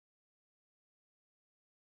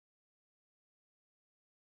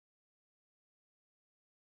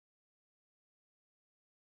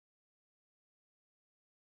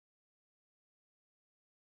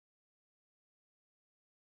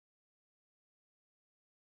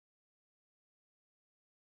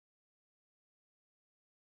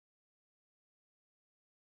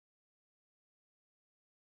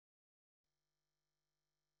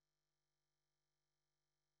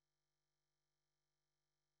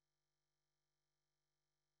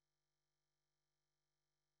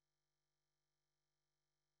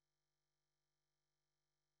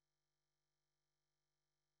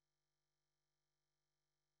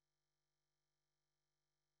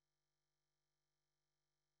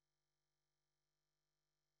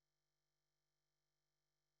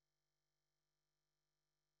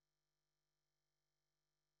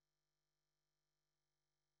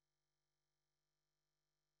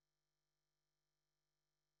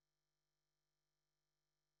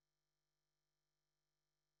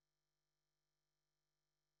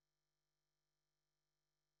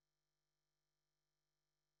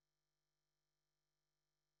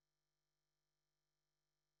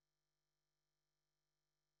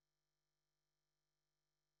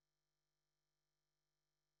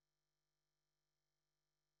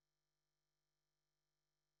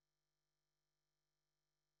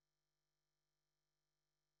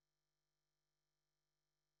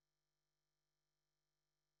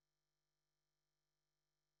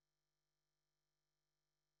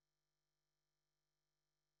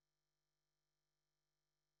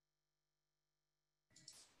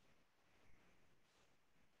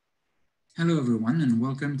Hello everyone and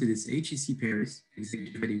welcome to this HEC Paris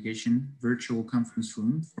Executive Education virtual conference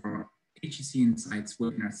room for our HEC Insights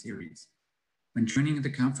webinar series. When joining the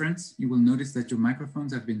conference, you will notice that your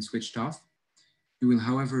microphones have been switched off. You will,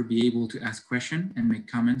 however, be able to ask questions and make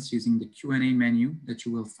comments using the Q&A menu that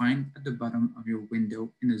you will find at the bottom of your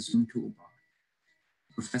window in the Zoom toolbar.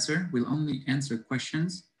 The professor will only answer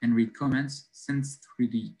questions and read comments sent through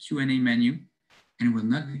the Q&A menu and will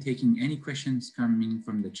not be taking any questions coming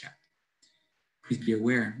from the chat. Please be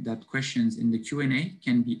aware that questions in the Q&A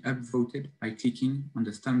can be upvoted by clicking on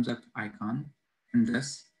the thumbs up icon and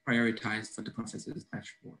thus prioritized for the professor's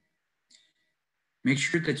dashboard. Make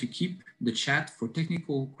sure that you keep the chat for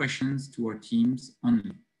technical questions to our teams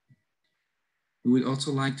only. We would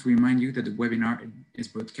also like to remind you that the webinar is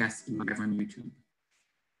broadcast live on YouTube.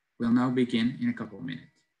 We'll now begin in a couple of minutes.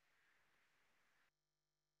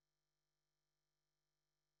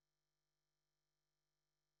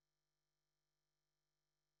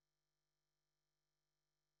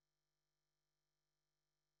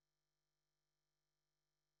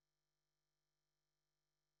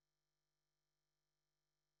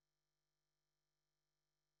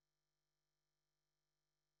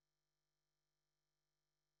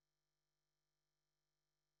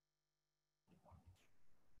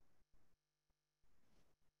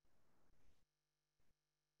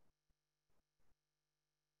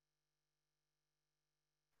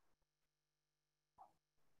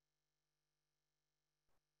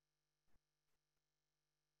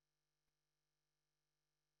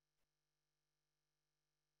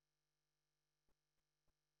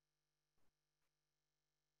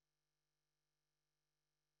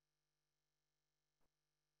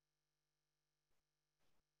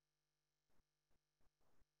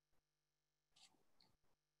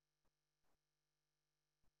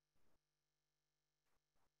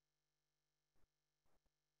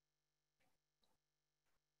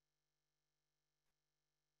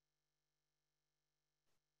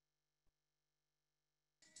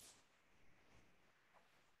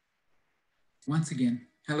 Once again,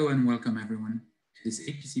 hello and welcome everyone to this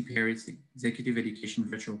HEC Paris Executive Education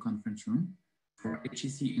Virtual Conference Room for our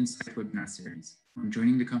HEC Insight webinar series. When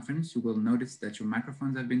joining the conference, you will notice that your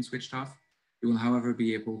microphones have been switched off. You will, however,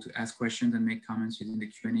 be able to ask questions and make comments using the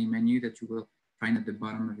Q&A menu that you will find at the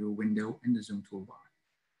bottom of your window in the Zoom toolbar.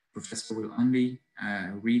 The professor will only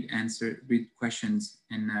read questions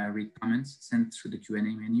and read comments sent through the Q&A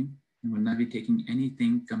menu and will not be taking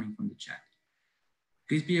anything coming from the chat.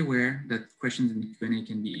 Please be aware that questions in the Q&A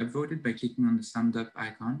can be upvoted by clicking on the thumbs up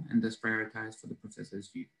icon and thus prioritized for the professor's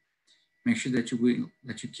view. Make sure that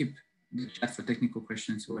you keep the chat for technical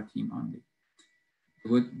questions to our team only.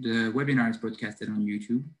 The webinar is broadcasted on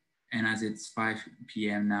YouTube, and as it's 5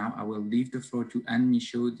 p.m. now, I will leave the floor to Anne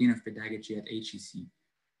Michaud, Dean of Pedagogy at HEC,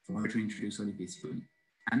 for her to introduce Olivier Sibony.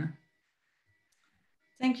 Anne?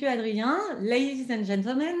 Thank you, Adrien. Ladies and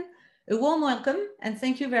gentlemen, a warm welcome and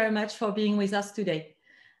thank you very much for being with us today.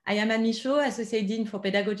 I am Anne Michaud, Associate Dean for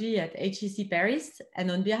Pedagogy at HEC Paris, and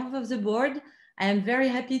on behalf of the board, I am very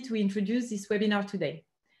happy to introduce this webinar today.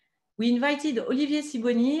 We invited Olivier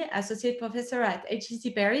Sibony, Associate Professor at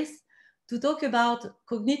HEC Paris, to talk about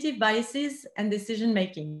cognitive biases and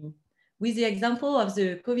decision-making, with the example of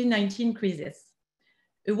the COVID-19 crisis.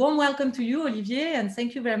 A warm welcome to you, Olivier, and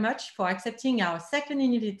thank you very much for accepting our second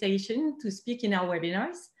invitation to speak in our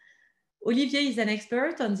webinars. Olivier is an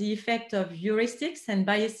expert on the effect of heuristics and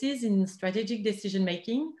biases in strategic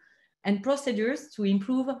decision-making and procedures to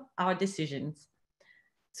improve our decisions.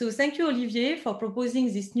 So thank you, Olivier, for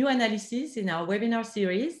proposing this new analysis in our webinar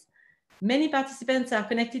series. Many participants are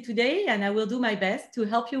connected today, and I will do my best to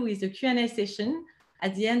help you with the Q&A session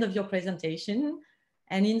at the end of your presentation.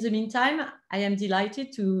 And in the meantime, I am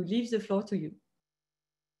delighted to leave the floor to you.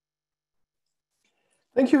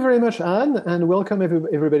 Thank you very much, Anne, and welcome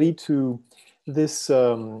everybody to this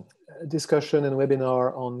discussion and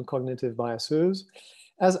webinar on cognitive biases.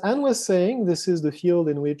 As Anne was saying, this is the field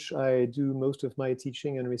in which I do most of my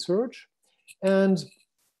teaching and research. And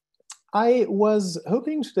I was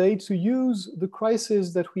hoping today to use the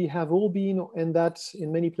crisis that we have all been, and that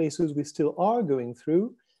in many places we still are going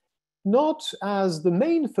through, not as the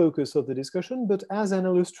main focus of the discussion, but as an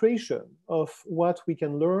illustration of what we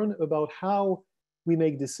can learn about how we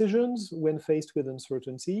make decisions when faced with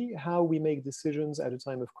uncertainty, how we make decisions at a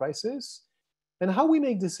time of crisis, and how we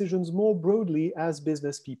make decisions more broadly as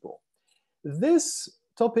business people. This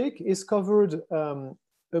topic is covered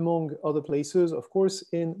among other places, of course,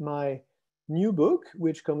 in my new book,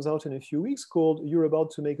 which comes out in a few weeks, called You're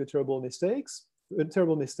About to Make a Terrible Mistake,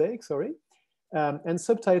 and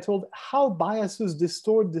subtitled How Biases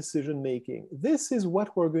Distort Decision Making. This is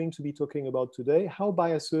what we're going to be talking about today, how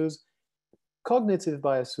biases, cognitive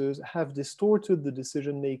biases, have distorted the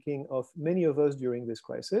decision making of many of us during this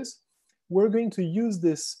crisis. We're going to use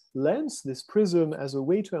this lens, this prism, as a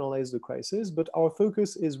way to analyze the crisis, but our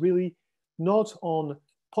focus is really not on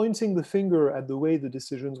pointing the finger at the way the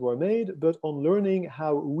decisions were made, but on learning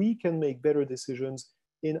how we can make better decisions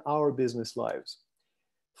in our business lives.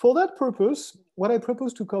 For that purpose, what I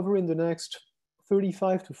propose to cover in the next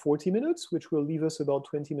 35 to 40 minutes, which will leave us about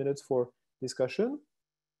 20 minutes for discussion,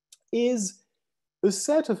 is a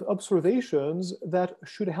set of observations that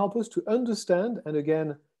should help us to understand, and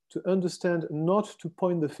again, to understand not to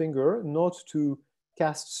point the finger, not to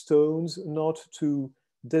cast stones, not to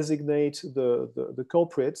designate the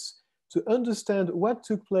culprits, to understand what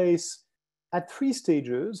took place at 3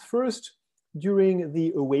 stages. First, during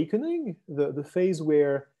the awakening, the phase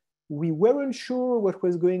where we weren't sure what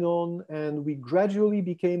was going on, and we gradually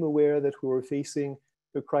became aware that we were facing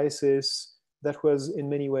a crisis that was in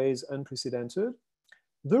many ways unprecedented.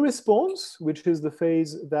 The response, which is the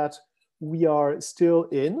phase that we are still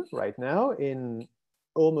in right now in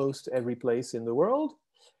almost every place in the world.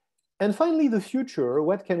 And finally, the future.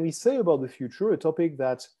 What can we say about the future? A topic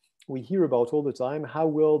that we hear about all the time. How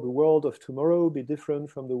will the world of tomorrow be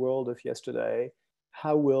different from the world of yesterday?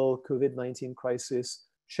 How will COVID-19 crisis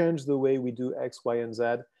change the way we do X, Y, and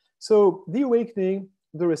Z? So the awakening,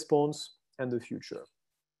 the response, and the future.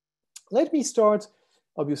 Let me start,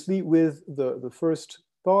 obviously, with the first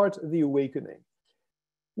part, the awakening.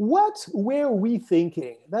 What were we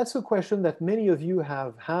thinking? That's a question that many of you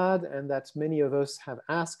have had and that many of us have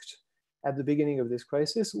asked at the beginning of this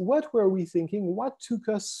crisis. What were we thinking? What took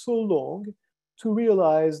us so long to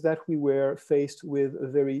realize that we were faced with a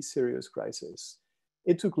very serious crisis?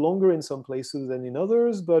 It took longer in some places than in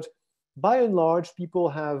others, but by and large, people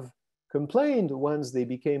have complained once they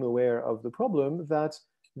became aware of the problem that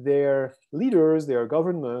their leaders, their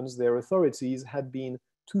governments, their authorities had been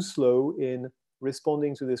too slow in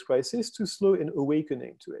responding to this crisis, too slow in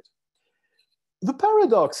awakening to it. The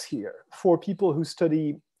paradox here for people who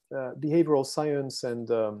study behavioral science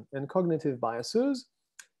and cognitive biases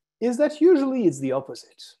is that usually it's the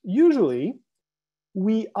opposite. Usually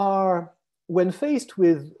we are, when faced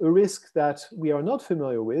with a risk that we are not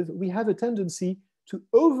familiar with, we have a tendency to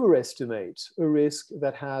overestimate a risk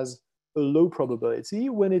that has a low probability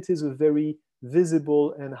when it is a very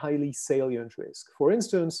visible and highly salient risk. For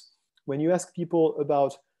instance, when you ask people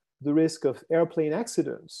about the risk of airplane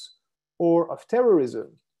accidents or of terrorism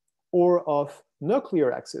or of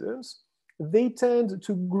nuclear accidents, they tend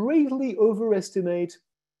to greatly overestimate,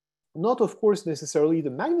 not of course necessarily the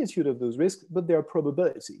magnitude of those risks, but their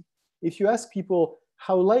probability. If you ask people,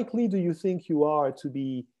 how likely do you think you are to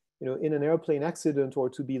be in an airplane accident or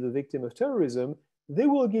to be the victim of terrorism, they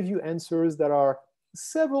will give you answers that are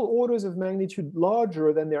several orders of magnitude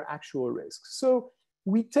larger than their actual risks. So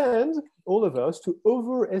we tend, all of us, to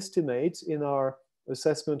overestimate in our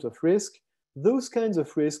assessment of risk those kinds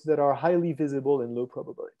of risks that are highly visible and low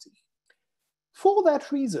probability. For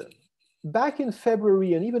that reason, back in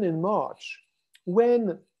February and even in March,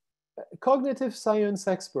 when cognitive science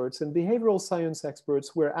experts and behavioral science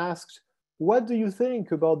experts were asked, what do you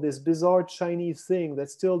think about this bizarre Chinese thing that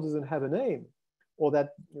still doesn't have a name, or that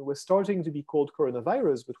was starting to be called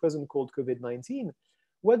coronavirus but wasn't called COVID-19,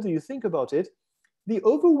 what do you think about it? The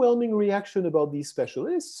overwhelming reaction about these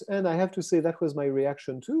specialists, and I have to say that was my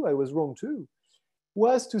reaction too, I was wrong too,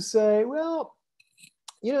 was to say, well,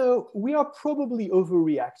 we are probably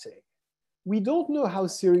overreacting. We don't know how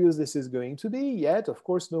serious this is going to be yet. Of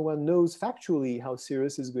course, no one knows factually how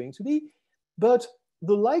serious it's going to be, but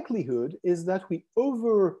the likelihood is that we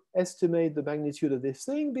overestimate the magnitude of this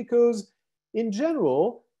thing because, in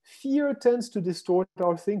general, fear tends to distort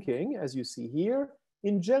our thinking, as you see here.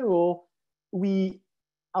 In general, we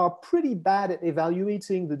are pretty bad at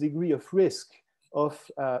evaluating the degree of risk of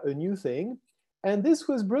a new thing. And this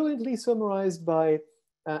was brilliantly summarized by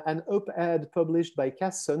an op-ed published by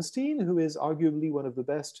Cass Sunstein, who is arguably one of the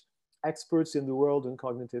best experts in the world in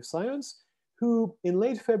cognitive science, who in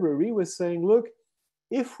late February was saying, look,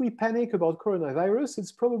 if we panic about coronavirus,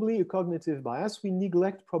 it's probably a cognitive bias. We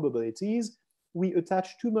neglect probabilities. We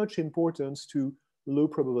attach too much importance to low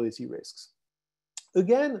probability risks.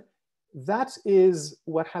 Again, that is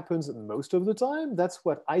what happens most of the time. That's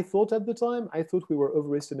what I thought at the time. I thought we were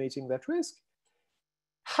overestimating that risk.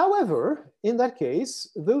 However, in that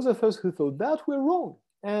case, those of us who thought that were wrong.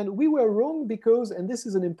 And we were wrong because, and this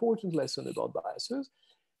is an important lesson about biases,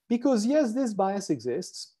 because yes, this bias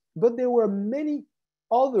exists, but there were many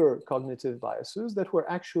other cognitive biases that were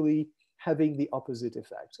actually having the opposite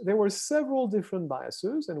effect. There were several different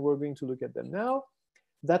biases, and we're going to look at them now,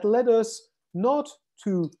 that led us not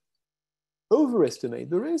to overestimate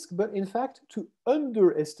the risk, but in fact to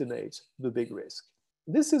underestimate the big risk.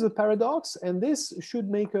 This is a paradox, and this should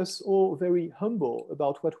make us all very humble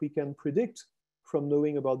about what we can predict from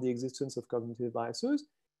knowing about the existence of cognitive biases.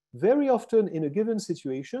 Very often in a given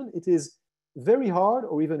situation, it is very hard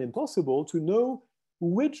or even impossible to know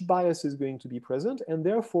which bias is going to be present and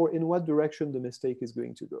therefore in what direction the mistake is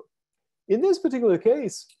going to go. In this particular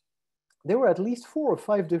case, there were at least 4 or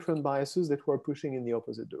 5 different biases that were pushing in the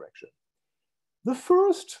opposite direction. The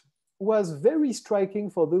first was very striking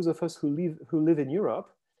for those of us who live in Europe.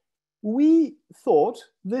 We thought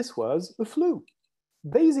this was a flu.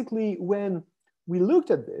 Basically, when we looked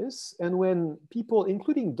at this, and when people,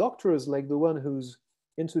 including doctors like the one whose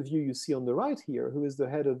interview you see on the right here, who is the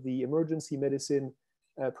head of the Emergency Medicine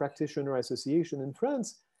Practitioner Association in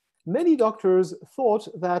France, many doctors thought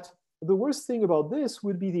that the worst thing about this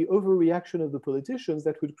would be the overreaction of the politicians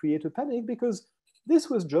that would create a panic, because this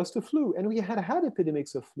was just a flu, and we had had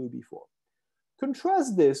epidemics of flu before.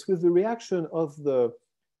 Contrast this with the reaction of the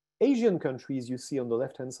Asian countries you see on the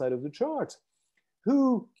left-hand side of the chart,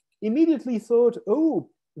 who immediately thought, oh,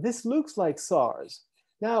 this looks like SARS.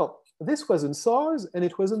 Now, this wasn't SARS, and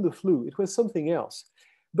it wasn't the flu, it was something else.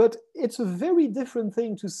 But it's a very different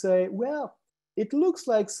thing to say, well, it looks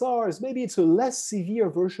like SARS, maybe it's a less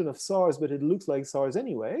severe version of SARS, but it looks like SARS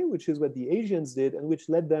anyway, which is what the Asians did and which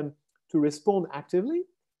led them to respond actively,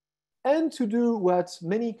 and to do what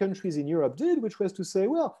many countries in Europe did, which was to say,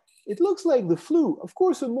 well, it looks like the flu. Of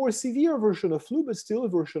course, a more severe version of flu, but still a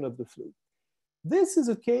version of the flu. This is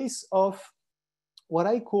a case of what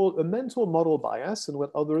I call a mental model bias, and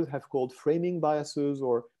what others have called framing biases,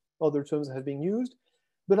 or other terms have been used.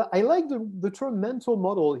 But I like the term mental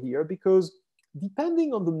model here, because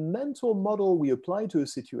depending on the mental model we apply to a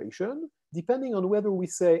situation, depending on whether we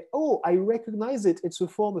say, oh, I recognize it, it's a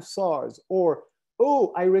form of SARS, or,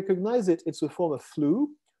 oh, I recognize it, it's a form of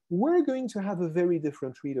flu, we're going to have a very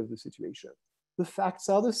different read of the situation. The facts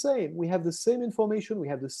are the same. We have the same information, we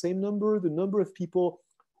have the same number, the number of people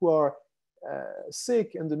who are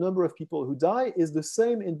sick and the number of people who die is the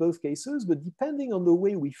same in both cases, but depending on the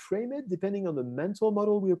way we frame it, depending on the mental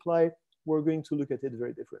model we apply, we're going to look at it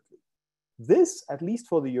very differently. This, at least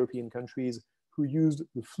for the European countries who used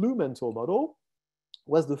the flu mental model,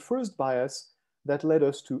 was the first bias that led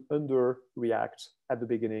us to underreact at the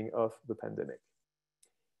beginning of the pandemic.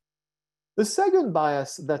 The second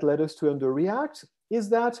bias that led us to underreact is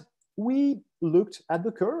that we looked at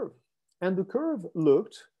the curve, and the curve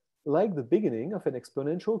looked like the beginning of an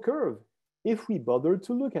exponential curve, if we bothered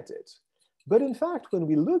to look at it. But in fact, when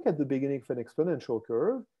we look at the beginning of an exponential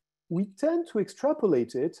curve, we tend to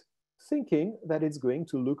extrapolate it thinking that it's going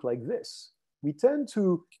to look like this. We tend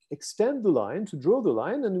to extend the line, to draw the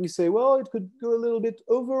line, and we say, well, it could go a little bit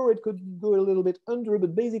over, it could go a little bit under,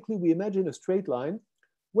 but basically we imagine a straight line.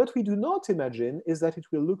 What we do not imagine is that it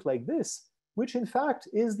will look like this, which in fact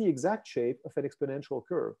is the exact shape of an exponential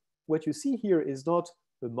curve. What you see here is not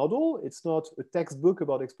a model, it's not a textbook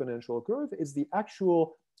about exponential curve, it's the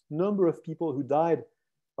actual number of people who died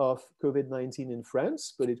of COVID-19 in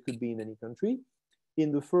France, but it could be in any country,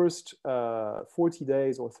 in the first 40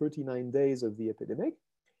 days or 39 days of the epidemic.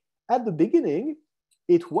 At the beginning,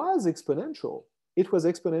 it was exponential. It was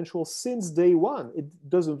exponential since day one. It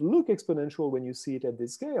doesn't look exponential when you see it at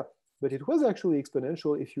this scale, but it was actually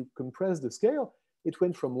exponential if you compress the scale. It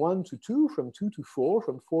went from 1 to 2, from 2 to 4,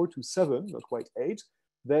 from 4 to 7, not quite 8,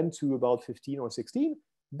 then to about 15 or 16.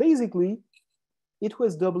 Basically, it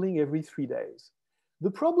was doubling every 3 days.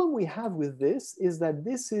 The problem we have with this is that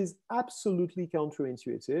this is absolutely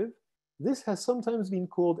counterintuitive. This has sometimes been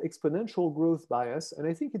called exponential growth bias, and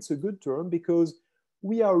I think it's a good term because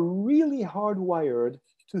we are really hardwired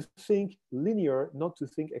to think linear, not to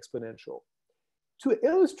think exponential. To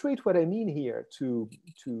illustrate what I mean here, to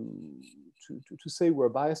say we're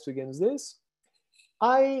biased against this,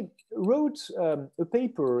 I wrote a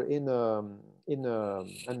paper in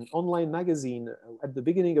an online magazine at the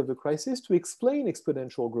beginning of the crisis to explain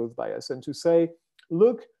exponential growth bias and to say,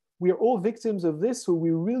 look, we're all victims of this, so we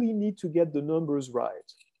really need to get the numbers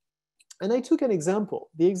right. And I took an example.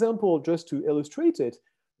 The example, just to illustrate it,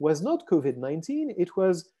 was not COVID-19. It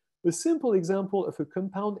was a simple example of a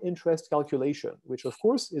compound interest calculation, which of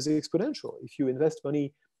course is exponential. If you invest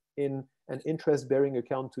money in an interest-bearing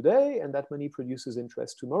account today, and that money produces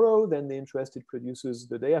interest tomorrow, then the interest it produces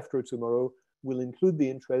the day after tomorrow will include the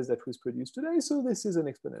interest that was produced today. So this is an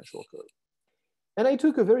exponential curve. And I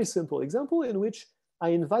took a very simple example in which I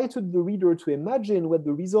invited the reader to imagine what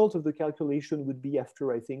the result of the calculation would be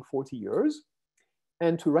after, I think, 40 years,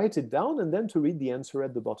 and to write it down and then to read the answer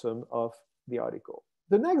at the bottom of the article.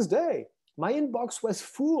 The next day, my inbox was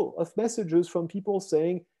full of messages from people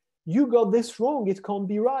saying, "You got this wrong, it can't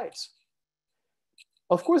be right."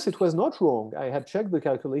 Of course, it was not wrong. I had checked the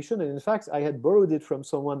calculation, and in fact, I had borrowed it from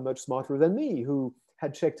someone much smarter than me who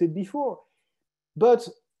had checked it before. But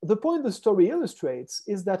the point the story illustrates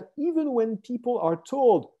is that even when people are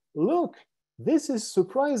told, "Look, this is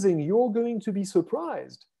surprising, you're going to be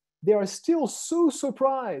surprised," they are still so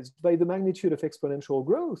surprised by the magnitude of exponential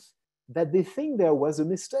growth that they think there was a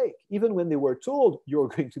mistake, even when they were told, "You're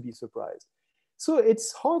going to be surprised." So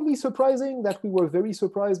it's hardly surprising that we were very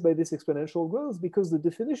surprised by this exponential growth, because the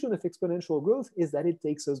definition of exponential growth is that it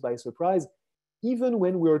takes us by surprise, even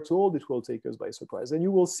when we're told it will take us by surprise. And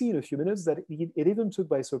you will see in a few minutes that it even took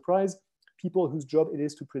by surprise people whose job it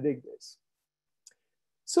is to predict this.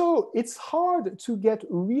 So it's hard to get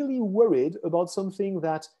really worried about something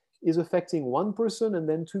that is affecting one person and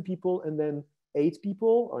then two people and then 8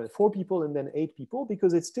 people, or 4 people and then 8 people,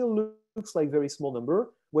 because it still looks like a very small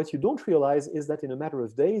number. What you don't realize is that in a matter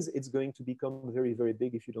of days, it's going to become very, very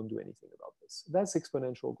big if you don't do anything about this. That's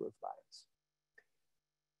exponential growth bias.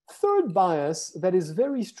 Third bias that is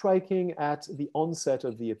very striking at the onset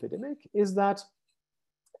of the epidemic is that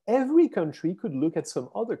every country could look at some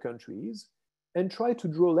other countries and try to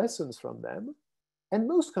draw lessons from them, and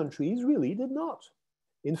most countries really did not.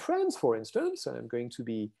 In France, for instance, and I'm going to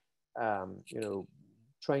be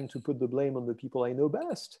trying to put the blame on the people I know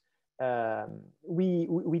best,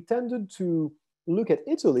 we tended to look at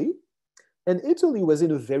Italy, and Italy was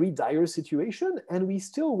in a very dire situation, and we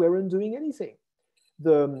still weren't doing anything.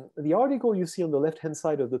 The article you see on the left-hand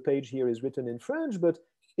side of the page here is written in French, but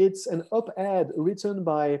it's an op-ed written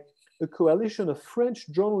by a coalition of French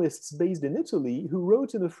journalists based in Italy who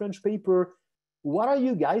wrote in a French paper, "What are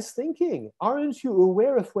you guys thinking? Aren't you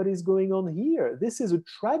aware of what is going on here? This is a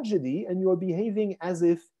tragedy and you're behaving as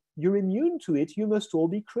if you're immune to it. You must all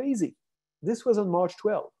be crazy." This was on March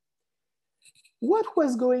 12th. What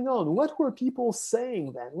was going on? What were people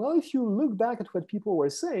saying then? Well, if you look back at what people were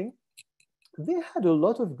saying, they had a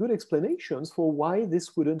lot of good explanations for why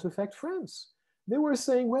this wouldn't affect France. They were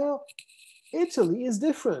saying, well, Italy is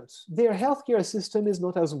different. Their healthcare system is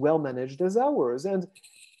not as well managed as ours. And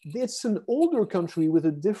it's an older country with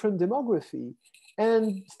a different demography.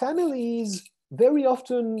 And families very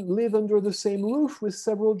often live under the same roof with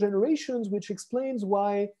several generations, which explains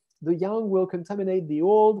why the young will contaminate the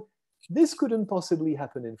old. This couldn't possibly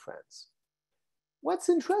happen in France. What's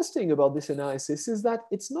interesting about this analysis is that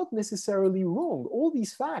it's not necessarily wrong. All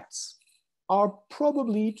these facts are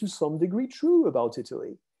probably to some degree true about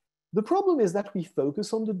Italy. The problem is that we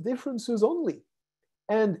focus on the differences only.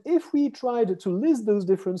 And if we tried to list those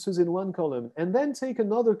differences in one column and then take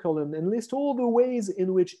another column and list all the ways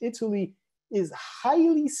in which Italy is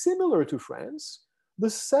highly similar to France, the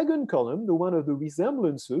second column, the one of the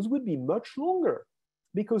resemblances, would be much longer.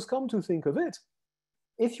 Because come to think of it,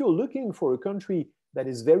 if you're looking for a country that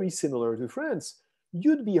is very similar to France,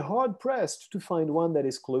 you'd be hard-pressed to find one that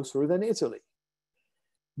is closer than Italy.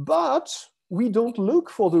 But we don't look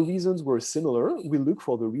for the reasons we're similar, we look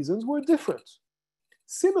for the reasons we're different.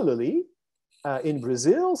 Similarly, in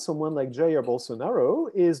Brazil, someone like Jair Bolsonaro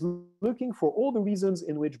is looking for all the reasons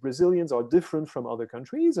in which Brazilians are different from other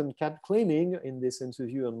countries and kept claiming in this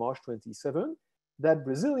interview on March 27 that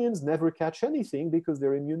Brazilians never catch anything because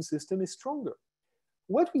their immune system is stronger.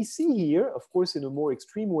 What we see here, of course, in a more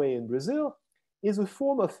extreme way in Brazil, is a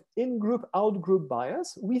form of in-group, out-group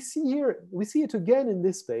bias. We see it again in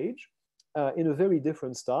this page in a very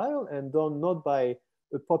different style and done not by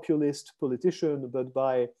a populist politician, but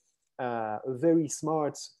by a very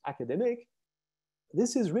smart academic.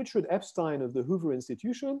 This is Richard Epstein of the Hoover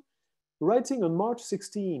Institution, writing on March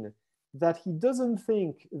 16 that he doesn't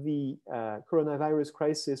think the coronavirus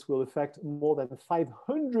crisis will affect more than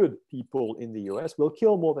 500 people in the US, will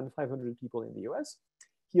kill more than 500 people in the US.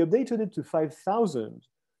 He updated it to 5,000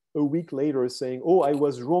 a week later, saying, oh, I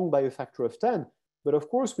was wrong by a factor of 10. But of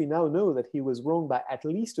course, we now know that he was wrong by at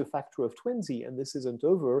least a factor of 20, and this isn't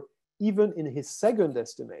over, even in his second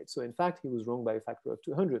estimate. So in fact, he was wrong by a factor of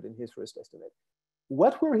 200 in his first estimate.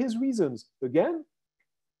 What were his reasons? Again,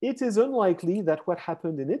 it is unlikely that what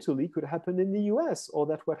happened in Italy could happen in the US, or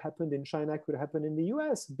that what happened in China could happen in the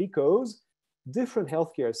US, because different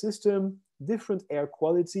healthcare system, different air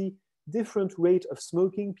quality, different rate of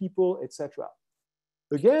smoking people, etc.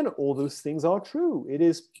 Again, all those things are true. It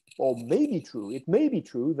is, or may be true. It may be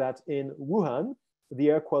true that in Wuhan, the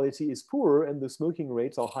air quality is poorer and the smoking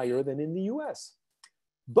rates are higher than in the US.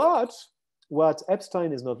 But what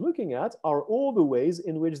Epstein is not looking at are all the ways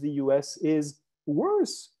in which the US is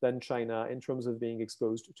worse than China in terms of being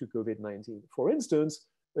exposed to COVID-19. For instance,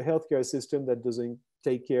 a healthcare system that doesn't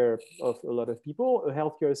take care of a lot of people, a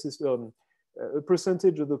healthcare system, a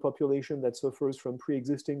percentage of the population that suffers from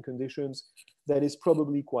pre-existing conditions that is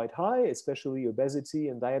probably quite high, especially obesity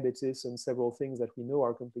and diabetes and several things that we know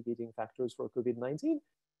are complicating factors for COVID-19.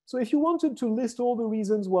 So if you wanted to list all the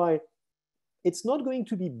reasons why it's not going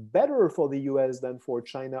to be better for the US than for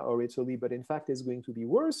China or Italy, but in fact is going to be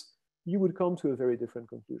worse, you would come to a very different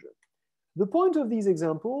conclusion. The point of these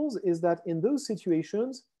examples is that in those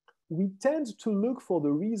situations, we tend to look for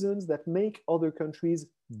the reasons that make other countries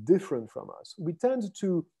different from us. We tend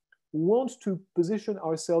to want to position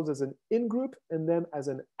ourselves as an in-group and them as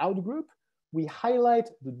an out-group. We highlight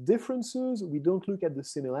the differences. We don't look at the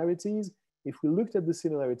similarities. If we looked at the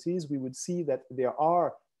similarities, we would see that there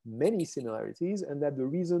are many similarities and that the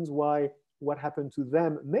reasons why what happened to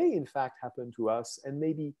them may in fact happen to us and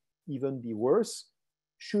maybe even be worse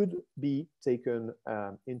should be taken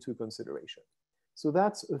into consideration. So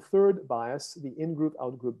that's a third bias, the in-group,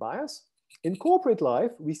 out-group bias. In corporate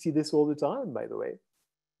life, we see this all the time, by the way.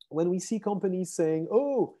 When we see companies saying,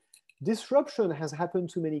 oh, disruption has happened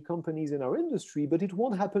to many companies in our industry, but it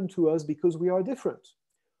won't happen to us because we are different.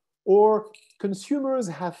 Or consumers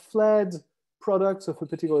have fled products of a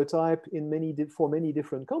particular type for many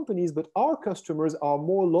different companies, but our customers are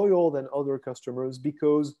more loyal than other customers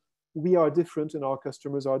because we are different and our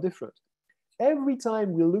customers are different. Every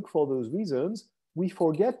time we look for those reasons, we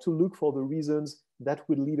forget to look for the reasons that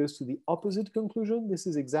would lead us to the opposite conclusion. This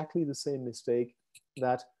is exactly the same mistake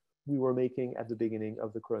that we were making at the beginning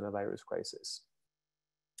of the coronavirus crisis.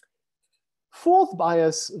 Fourth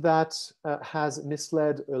bias that has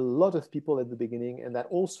misled a lot of people at the beginning and that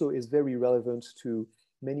also is very relevant to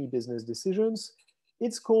many business decisions,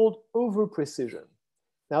 it's called over-precision.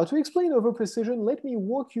 Now, to explain over-precision, let me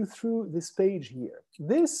walk you through this page here.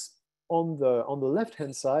 This, on the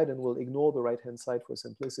left-hand side, and we'll ignore the right-hand side for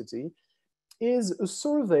simplicity, is a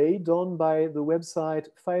survey done by the website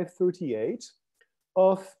 538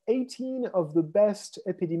 of 18 of the best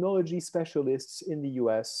epidemiology specialists in the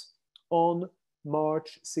US on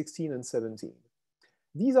March 16 and 17.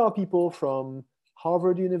 These are people from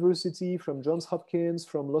Harvard University, from Johns Hopkins,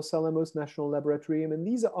 from Los Alamos National Laboratorium, and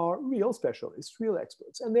these are real specialists, real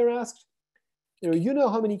experts. And they're asked, you know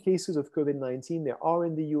how many cases of COVID-19 there are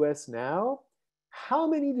in the US now? How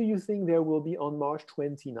many do you think there will be on March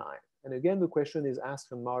 29? And again, the question is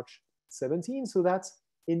asked on March 17, so that's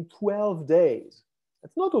in 12 days.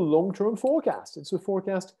 That's not a long-term forecast. It's a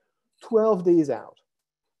forecast 12 days out.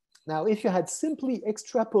 Now, if you had simply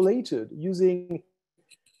extrapolated using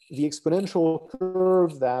the exponential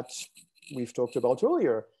curve that we've talked about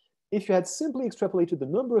earlier, if you had simply extrapolated the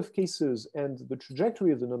number of cases and the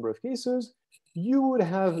trajectory of the number of cases, you would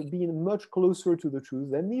have been much closer to the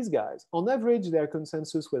truth than these guys. On average, their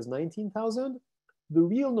consensus was 19,000. The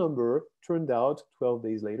real number turned out 12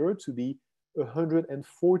 days later to be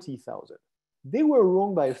 140,000. They were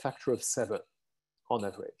wrong by a factor of 7 on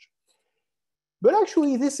average. But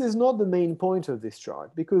actually, this is not the main point of this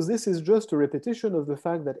chart, because this is just a repetition of the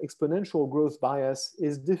fact that exponential growth bias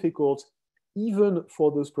is difficult even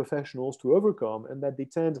for those professionals to overcome, and that they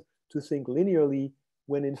tend to think linearly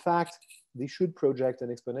when in fact they should project an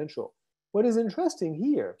exponential. What is interesting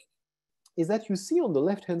here is that you see on the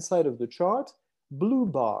left-hand side of the chart blue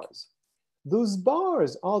bars. Those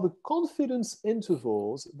bars are the confidence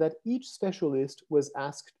intervals that each specialist was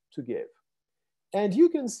asked to give. And you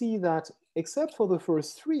can see that except for the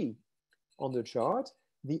first 3 on the chart,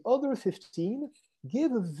 the other 15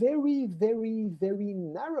 give a very, very, very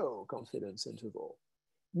narrow confidence interval.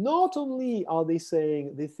 Not only are they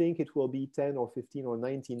saying they think it will be 10 or 15 or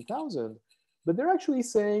 19,000, but they're actually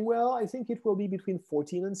saying, well, I think it will be between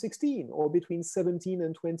 14 and 16 or between 17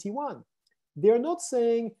 and 21. They're not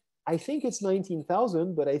saying, I think it's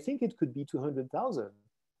 19,000, but I think it could be 200,000,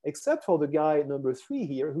 except for the guy number 3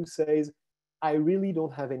 here who says, I really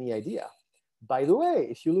don't have any idea. By the way,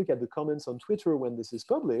 if you look at the comments on Twitter when this is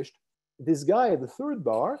published, this guy at the 3rd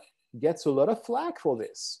bar gets a lot of flack for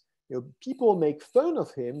this. People make fun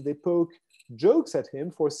of him. They poke jokes at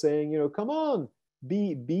him for saying, come on,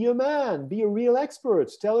 be a man, be a real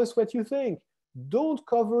expert. Tell us what you think. Don't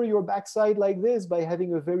cover your backside like this by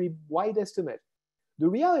having a very wide estimate. The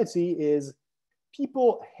reality is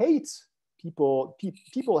people hate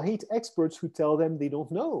experts who tell them they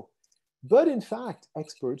don't know. But in fact,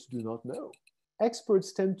 experts do not know.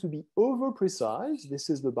 Experts tend to be over-precise. This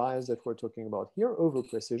is the bias that we're talking about here,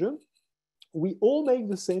 over-precision. We all make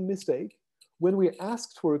the same mistake. When we're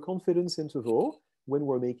asked for a confidence interval, when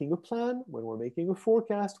we're making a plan, when we're making a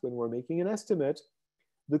forecast, when we're making an estimate,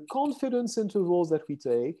 the confidence intervals that we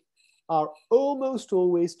take are almost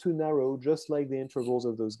always too narrow, just like the intervals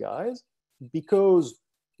of those guys, because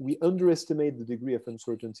we underestimate the degree of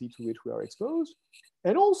uncertainty to which we are exposed,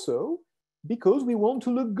 and also because we want to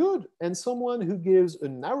look good. And someone who gives a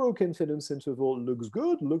narrow confidence interval looks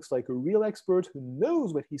good, looks like a real expert who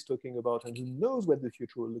knows what he's talking about and who knows what the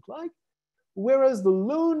future will look like. Whereas the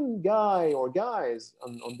lone guy or guys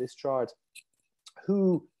on this chart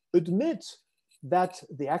who admit that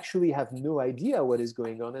they actually have no idea what is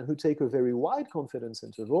going on and who take a very wide confidence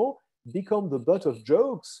interval become the butt of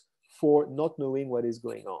jokes for not knowing what is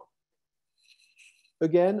going on.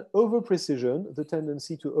 Again, over-precision, the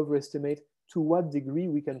tendency to overestimate to what degree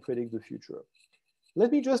we can predict the future.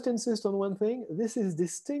 Let me just insist on one thing. This is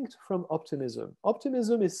distinct from optimism.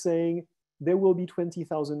 Optimism is saying there will be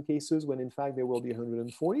 20,000 cases when in fact there will be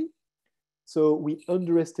 140. So we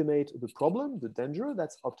underestimate the problem, the danger,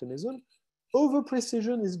 that's optimism.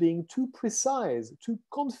 Over-precision is being too precise, too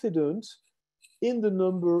confident in the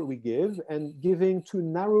number we give and giving too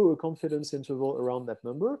narrow a confidence interval around that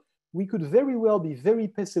number. We could very well be very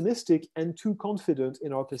pessimistic and too confident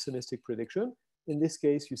in our pessimistic prediction. In this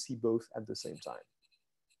case, you see both at the same time.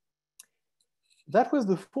 That was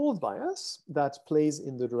the fourth bias that plays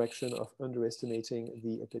in the direction of underestimating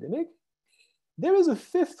the epidemic. There is a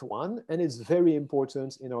fifth one, and it's very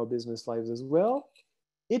important in our business lives as well.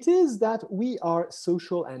 It is that we are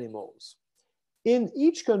social animals. In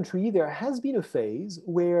each country, there has been a phase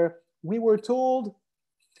where we were told,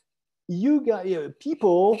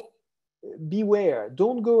 people, beware,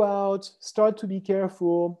 don't go out, start to be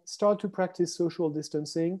careful, start to practice social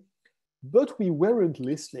distancing, but we weren't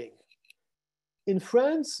listening. In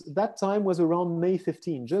France, that time was around May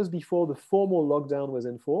 15, just before the formal lockdown was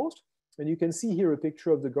enforced. And you can see here a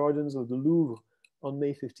picture of the gardens of the Louvre on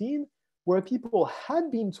May 15, where people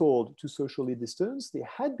had been told to socially distance, they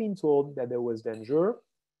had been told that there was danger.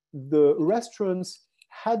 The restaurants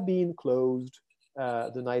had been closed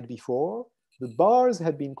the night before. The bars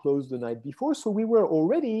had been closed the night before. So we were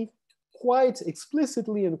already quite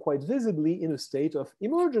explicitly and quite visibly in a state of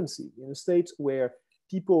emergency, in a state where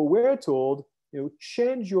people were told,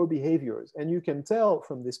 change your behaviors. And you can tell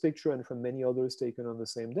from this picture and from many others taken on the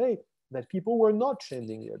same day that people were not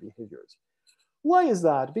changing their behaviors. Why is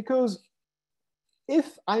that? Because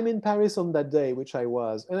if I'm in Paris on that day, which I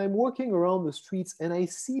was, and I'm walking around the streets and I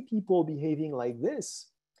see people behaving like this,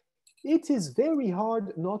 it is very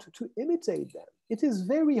hard not to imitate them. It is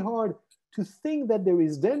very hard to think that there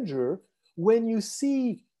is danger when you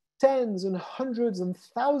see tens and hundreds and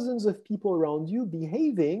thousands of people around you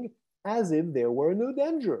behaving as if there were no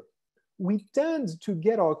danger. We tend to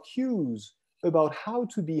get our cues about how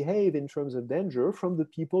to behave in terms of danger from the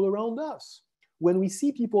people around us. When we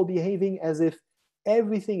see people behaving as if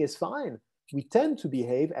everything is fine, we tend to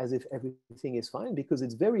behave as if everything is fine because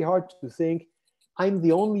it's very hard to think, I'm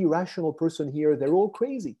the only rational person here, they're all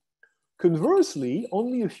crazy. Conversely,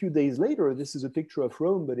 only a few days later, this is a picture of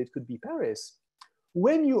Rome, but it could be Paris,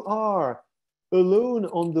 when you are alone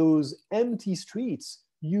on those empty streets,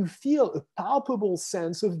 you feel a palpable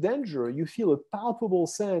sense of danger. You feel a palpable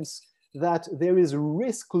sense that there is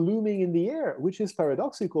risk looming in the air, which is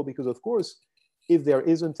paradoxical because, of course, if there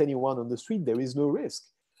isn't anyone on the street, there is no risk.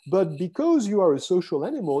 But because you are a social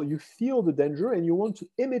animal, you feel the danger and you want to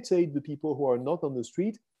imitate the people who are not on the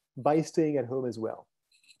street by staying at home as well.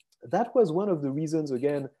 That was one of the reasons,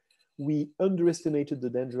 again, we underestimated the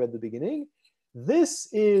danger at the beginning. This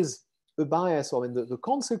is a bias, or the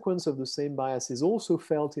consequence of the same bias is also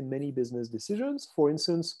felt in many business decisions. For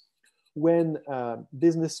instance, when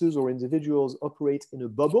businesses or individuals operate in a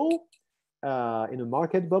bubble, in a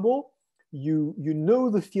market bubble, you know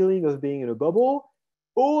the feeling of being in a bubble.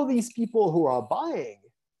 All these people who are buying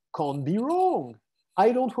can't be wrong.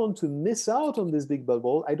 I don't want to miss out on this big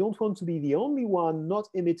bubble. I don't want to be the only one not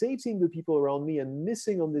imitating the people around me and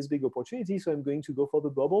missing on this big opportunity. So I'm going to go for the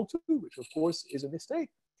bubble too, which of course is a mistake.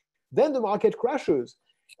 Then the market crashes.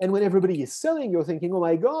 And when everybody is selling, you're thinking, oh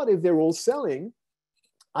my God, if they're all selling,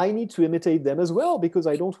 I need to imitate them as well because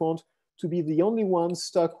I don't want to be the only one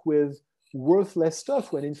stuck with worthless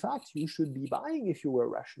stuff when in fact you should be buying if you were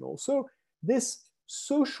rational. So this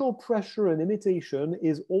social pressure and imitation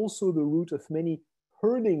is also the root of many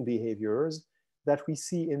herding behaviors that we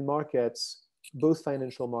see in markets, both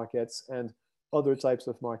financial markets and other types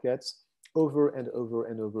of markets, over and over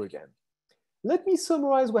and over again. Let me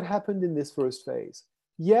summarize what happened in this first phase.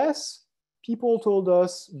 Yes, people told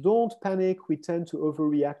us, don't panic, we tend to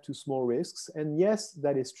overreact to small risks. And yes,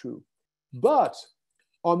 that is true. But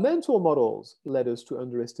Our mental models led us to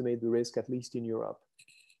underestimate the risk, at least in Europe.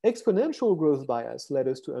 Exponential growth bias led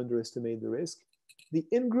us to underestimate the risk. The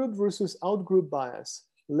in-group versus out-group bias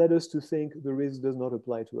led us to think the risk does not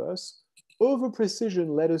apply to us. Over-precision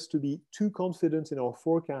led us to be too confident in our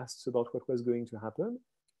forecasts about what was going to happen.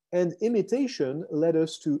 And imitation led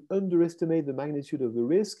us to underestimate the magnitude of the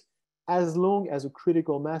risk as long as a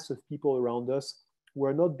critical mass of people around us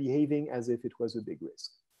were not behaving as if it was a big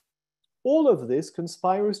risk. All of this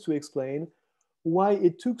conspires to explain why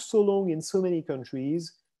it took so long in so many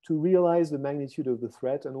countries to realize the magnitude of the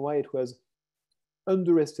threat and why it was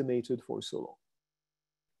underestimated for so long.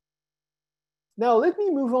 Now, let me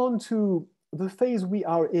move on to the phase we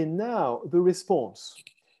are in now, the response.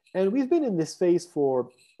 And we've been in this phase for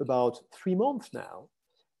about 3 months now,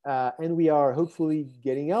 and we are hopefully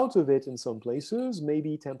getting out of it in some places,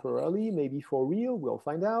 maybe temporarily, maybe for real, we'll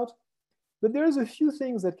find out. But there's a few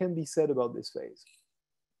things that can be said about this phase.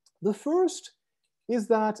 The first is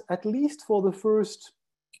that at least for the first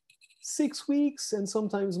 6 weeks and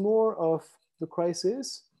sometimes more of the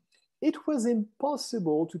crisis, it was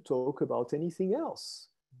impossible to talk about anything else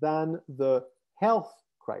than the health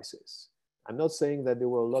crisis. I'm not saying that there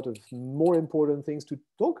were a lot of more important things to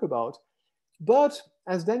talk about, but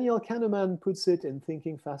as Daniel Kahneman puts it in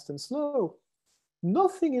Thinking Fast and Slow,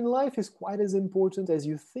 nothing in life is quite as important as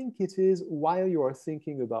you think it is while you are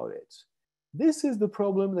thinking about it. This is the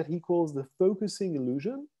problem that he calls the focusing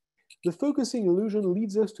illusion. The focusing illusion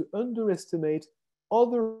leads us to underestimate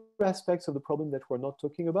other aspects of the problem that we're not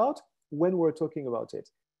talking about when we're talking about it.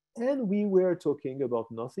 And we were talking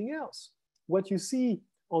about nothing else. What you see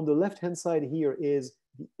on the left-hand side here is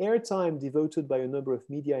the airtime devoted by a number of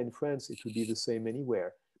media in France, it would be the same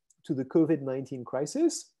anywhere, to the COVID-19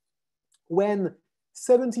 crisis, when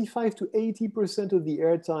 75 to 80% of the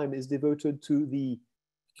airtime is devoted to the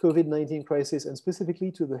COVID-19 crisis and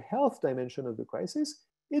specifically to the health dimension of the crisis.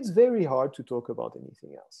 It's very hard to talk about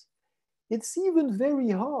anything else. It's even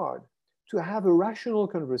very hard to have a rational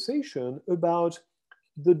conversation about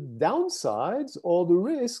the downsides or the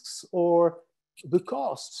risks or the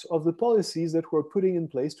costs of the policies that we're putting in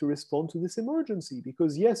place to respond to this emergency.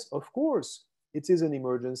 Because yes, of course, it is an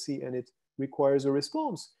emergency and it requires a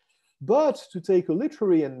response. But to take a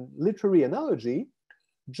literary analogy,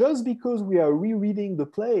 just because we are rereading the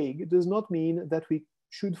plague does not mean that we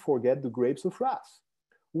should forget the grapes of wrath.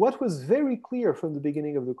 What was very clear from the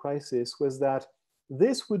beginning of the crisis was that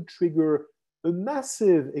this would trigger a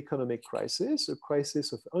massive economic crisis, a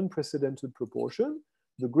crisis of unprecedented proportion.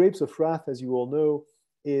 The Grapes of Wrath, as you all know,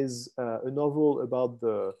 is a novel about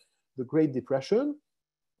the Great Depression.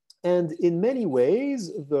 And in many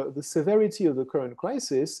ways, the severity of the current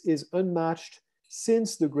crisis is unmatched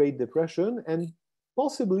since the Great Depression, and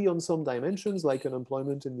possibly on some dimensions, like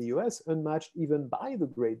unemployment in the US, unmatched even by the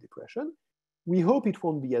Great Depression. We hope it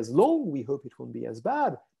won't be as long, we hope it won't be as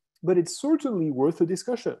bad, but it's certainly worth a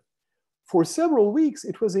discussion. For several weeks,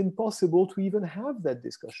 it was impossible to even have that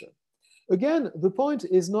discussion. Again, the point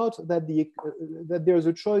is not that, that there's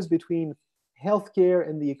a choice between healthcare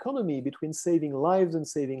and the economy, between saving lives and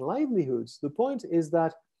saving livelihoods. The point is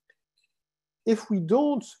that if we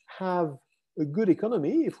don't have a good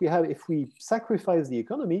economy, if we sacrifice the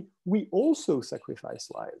economy, we also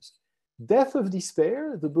sacrifice lives. Death of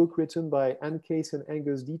Despair, the book written by Anne Case and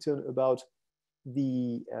Angus Deaton about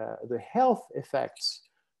the health effects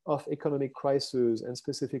of economic crisis, and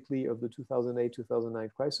specifically of the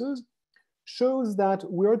 2008-2009 crisis, shows that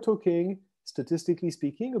we're talking, statistically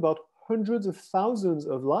speaking, about hundreds of thousands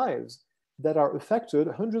of lives that are affected,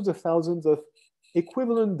 hundreds of thousands of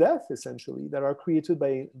equivalent deaths, essentially, that are created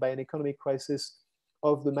by an economic crisis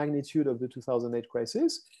of the magnitude of the 2008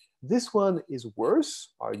 crisis. This one is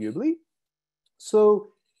worse, arguably. So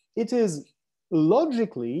it is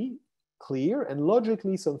logically clear and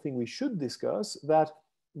logically something we should discuss that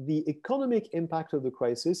the economic impact of the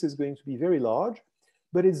crisis is going to be very large,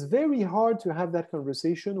 but it's very hard to have that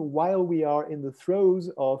conversation while we are in the throes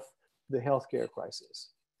of the healthcare crisis.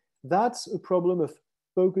 That's a problem of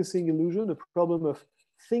focusing illusion, a problem of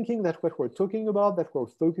thinking that what we're talking about, that we're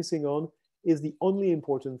focusing on, is the only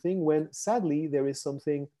important thing, when sadly there is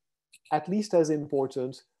something at least as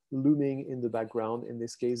important looming in the background, in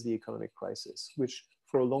this case, the economic crisis, which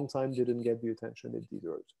for a long time didn't get the attention it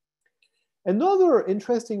deserved. Another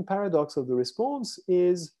interesting paradox of the response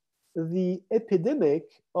is the epidemic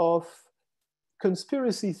of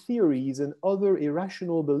conspiracy theories and other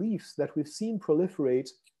irrational beliefs that we've seen proliferate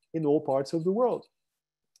in all parts of the world.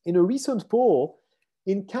 In a recent poll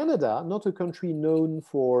in Canada, not a country known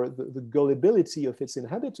for the gullibility of its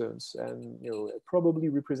inhabitants, and probably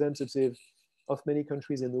representative of many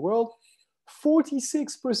countries in the world,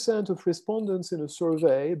 46% of respondents in a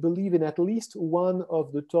survey believe in at least one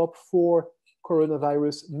of the top 4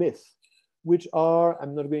 coronavirus myths, which are,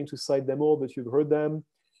 I'm not going to cite them all, but you've heard them,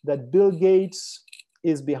 that Bill Gates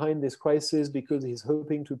is behind this crisis because he's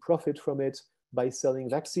hoping to profit from it by selling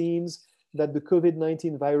vaccines, that the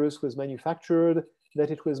COVID-19 virus was manufactured, that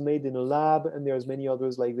it was made in a lab, and there's many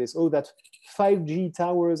others like this. Oh, that 5G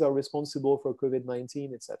towers are responsible for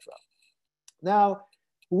COVID-19, etc. Now,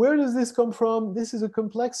 where does this come from? This is a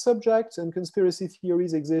complex subject, and conspiracy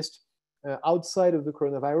theories exist outside of the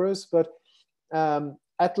coronavirus, but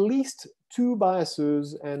at least 2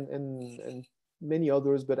 biases and many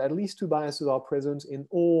others, but at least 2 biases are present in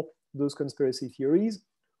all those conspiracy theories.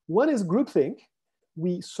 One is groupthink.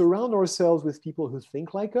 We surround ourselves with people who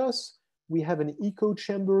think like us. We have an echo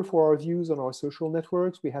chamber for our views on our social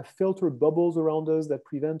networks. We have filter bubbles around us that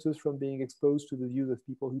prevent us from being exposed to the views of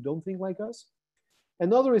people who don't think like us.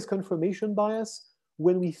 Another is confirmation bias.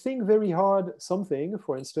 When we think very hard something,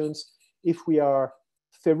 for instance, if we are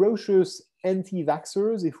ferocious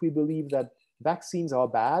anti-vaxxers, if we believe that vaccines are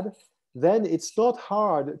bad, then it's not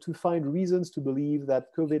hard to find reasons to believe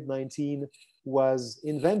that COVID-19 was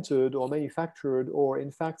invented or manufactured or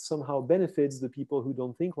in fact somehow benefits the people who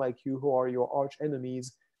don't think like you, who are your arch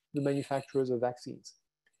enemies, the manufacturers of vaccines.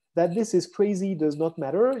 That this is crazy does not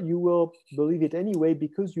matter. You will believe it anyway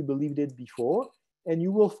because you believed it before, and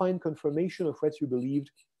you will find confirmation of what you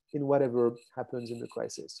believed in whatever happens in the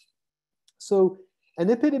crisis. So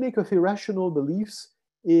an epidemic of irrational beliefs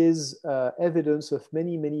is evidence of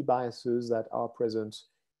many, many biases that are present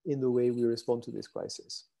in the way we respond to this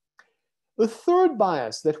crisis. A third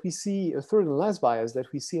bias that we see, a third and last bias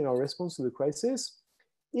that we see in our response to the crisis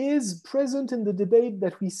is present in the debate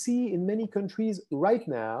that we see in many countries right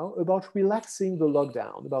now about relaxing the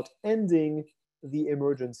lockdown, about ending the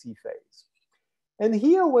emergency phase. And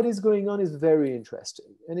here what is going on is very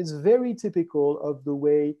interesting, and it's very typical of the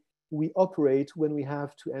way we operate when we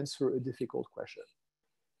have to answer a difficult question.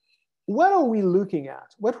 What are we looking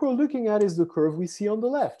at? What we're looking at is the curve we see on the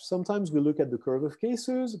left. Sometimes we look at the curve of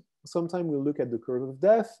cases, sometimes we look at the curve of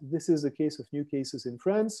death. This is the case of new cases in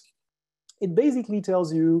France. It basically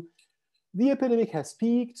tells you the epidemic has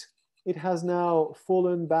peaked. It has now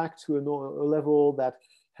fallen back to a level that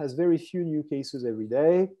has very few new cases every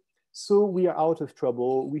day. So we are out of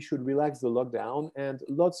trouble. We should relax the lockdown. And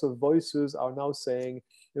lots of voices are now saying,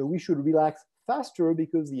 you know, we should relax faster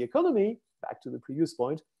because the economy, back to the previous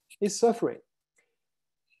point, is suffering.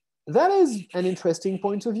 That is an interesting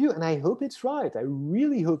point of view, and I hope it's right. I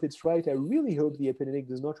really hope it's right. I really hope the epidemic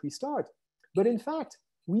does not restart. But in fact,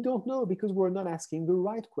 we don't know because we're not asking the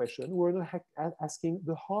right question. We're not asking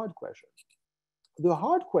the hard question. The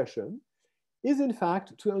hard question is, in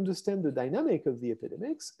fact, to understand the dynamic of the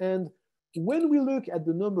epidemics, and when we look at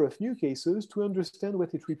the number of new cases, to understand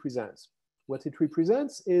what it represents. What it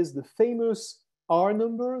represents is the famous R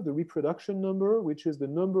number, the reproduction number, which is the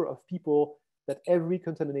number of people that every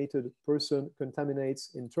contaminated person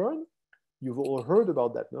contaminates in turn. You've all heard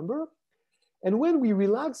about that number. And when we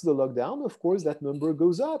relax the lockdown, of course, that number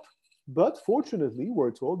goes up. But fortunately,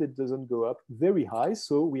 we're told it doesn't go up very high,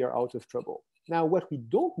 so we are out of trouble. Now, what we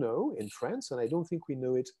don't know in France, and I don't think we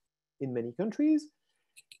know it in many countries,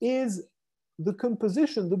 is the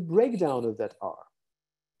composition, the breakdown of that R.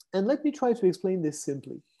 And let me try to explain this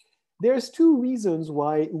simply. There's 2 reasons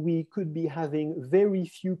why we could be having very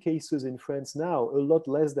few cases in France now, a lot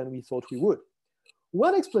less than we thought we would.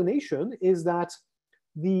 One explanation is that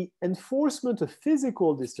the enforcement of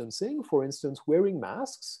physical distancing, for instance, wearing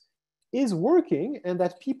masks, is working, and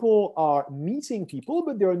that people are meeting people,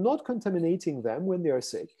 but they're not contaminating them when they are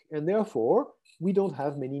sick. And therefore, we don't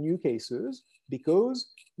have many new cases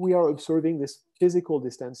because we are observing this physical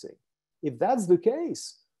distancing. If that's the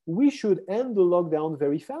case, we should end the lockdown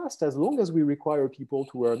very fast as long as we require people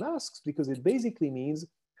to wear masks, because it basically means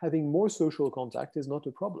having more social contact is not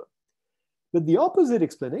a problem. But the opposite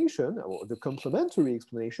explanation, or the complementary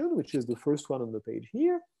explanation, which is the first one on the page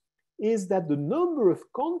here, is that the number of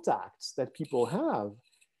contacts that people have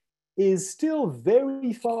is still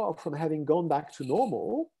very far from having gone back to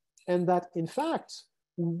normal, and that in fact,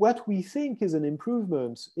 what we think is an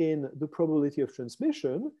improvement in the probability of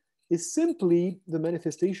transmission is simply the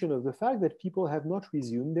manifestation of the fact that people have not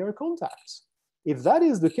resumed their contacts. If that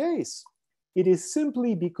is the case, it is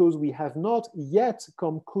simply because we have not yet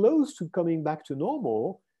come close to coming back to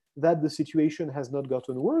normal that the situation has not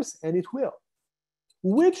gotten worse, and it will.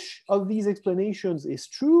 Which of these explanations is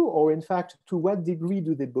true, or in fact, to what degree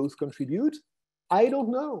do they both contribute? I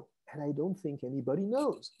don't know, and I don't think anybody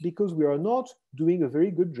knows, because we are not doing a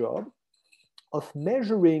very good job of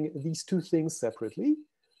measuring these 2 things separately.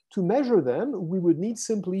 To measure them, we would need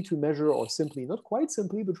simply to measure, or simply, not quite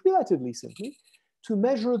simply, but relatively simply, to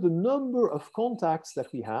measure the number of contacts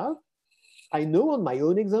that we have. I know on my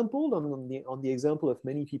own example, on the example of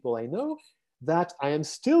many people I know, that I am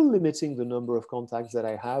still limiting the number of contacts that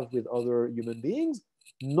I have with other human beings,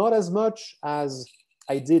 not as much as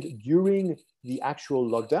I did during the actual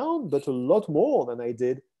lockdown, but a lot more than I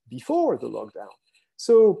did before the lockdown.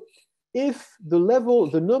 So if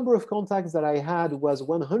the number of contacts that I had was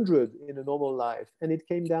 100 in a normal life, and it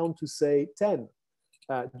came down to say 10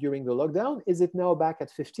 during the lockdown, is it now back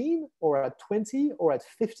at 15 or at 20 or at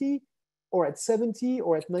 50 or at 70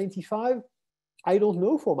 or at 95? I don't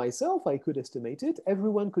know for myself. I could estimate it.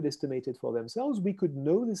 Everyone could estimate it for themselves. We could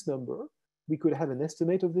know this number. We could have an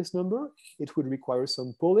estimate of this number. It would require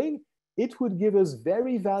some polling. It would give us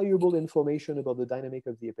very valuable information about the dynamic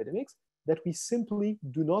of the epidemics that we simply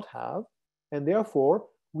do not have, and therefore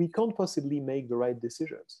we can't possibly make the right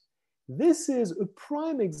decisions. This is a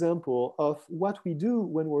prime example of what we do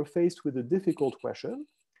when we're faced with a difficult question.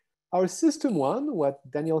 Our system one, what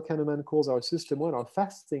Daniel Kahneman calls our system one, our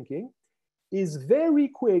fast thinking, is very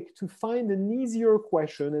quick to find an easier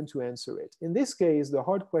question and to answer it. In this case, the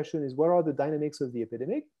hard question is, what are the dynamics of the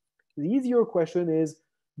epidemic? The easier question is,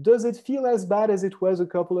 does it feel as bad as it was a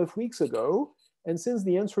couple of weeks ago? And since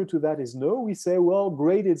the answer to that is no, we say, well,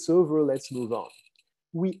 great, it's over, let's move on.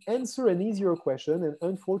 We answer an easier question, and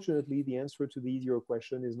unfortunately, the answer to the easier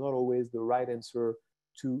question is not always the right answer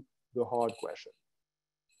to the hard question.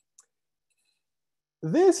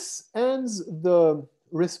 This ends the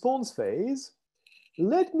response phase.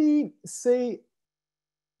 Let me say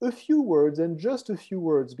a few words, and just a few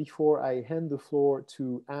words, before I hand the floor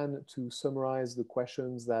to Anne to summarize the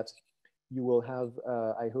questions that you will have,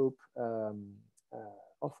 I hope,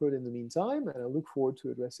 offered in the meantime, and I look forward to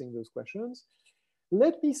addressing those questions.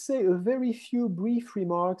 Let me say a very few brief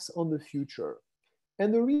remarks on the future.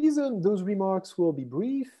 And the reason those remarks will be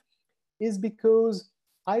brief is because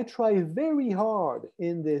I try very hard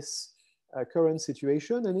in this current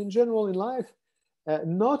situation and in general in life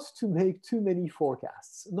not to make too many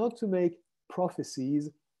forecasts, not to make prophecies,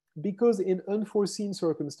 because in unforeseen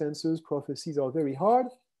circumstances, prophecies are very hard.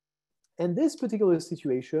 And this particular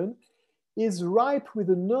situation is ripe with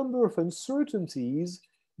a number of uncertainties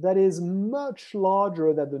that is much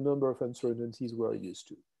larger than the number of uncertainties we're used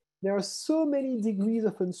to. There are so many degrees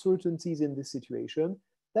of uncertainties in this situation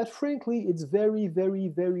that frankly, it's very, very,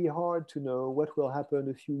 very hard to know what will happen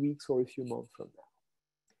a few weeks or a few months from now.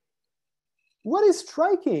 What is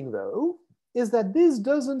striking, though, is that this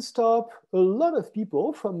doesn't stop a lot of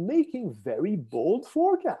people from making very bold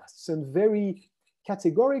forecasts and very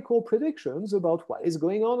categorical predictions about what is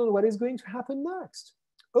going on and what is going to happen next.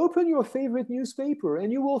 Open your favorite newspaper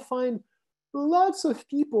and you will find lots of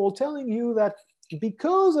people telling you that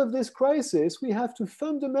because of this crisis, we have to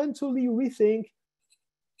fundamentally rethink,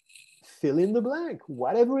 fill in the blank,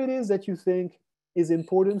 whatever it is that you think is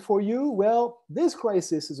important for you. Well, this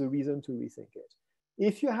crisis is a reason to rethink it.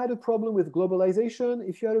 If you had a problem with globalization,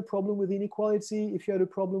 if you had a problem with inequality, if you had a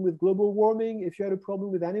problem with global warming, if you had a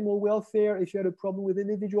problem with animal welfare, if you had a problem with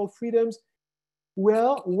individual freedoms,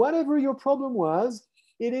 well, whatever your problem was,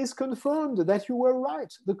 it is confirmed that you were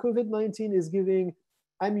right. The COVID-19 is giving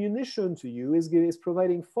ammunition to you, is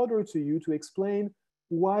providing fodder to you to explain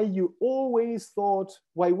why what you always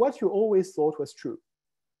thought was true.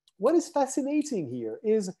 What is fascinating here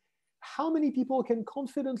is how many people can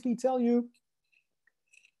confidently tell you,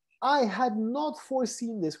 I had not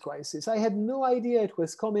foreseen this crisis. I had no idea it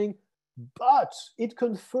was coming, but it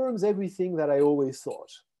confirms everything that I always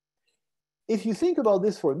thought. If you think about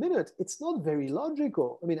this for a minute, it's not very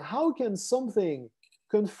logical. I mean, how can something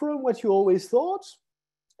confirm what you always thought,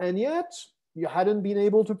 and yet you hadn't been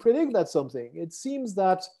able to predict that something? It seems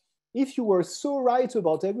that if you were so right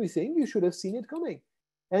about everything, you should have seen it coming.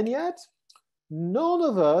 And yet, none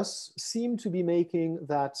of us seem to be making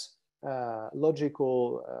that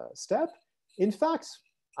logical step. In fact,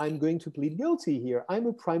 I'm going to plead guilty here. I'm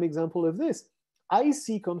a prime example of this. I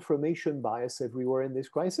see confirmation bias everywhere in this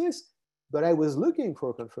crisis, but I was looking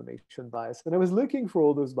for confirmation bias, and I was looking for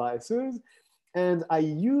all those biases. And I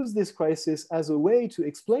use this crisis as a way to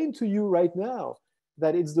explain to you right now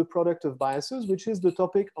that it's the product of biases, which is the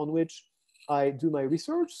topic on which I do my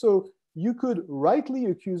research. So you could rightly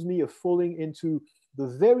accuse me of falling into the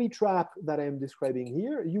very trap that I am describing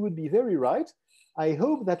here. You would be very right. I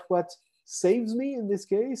hope that what saves me in this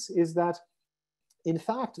case is that, in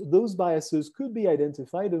fact, those biases could be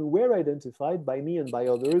identified and were identified by me and by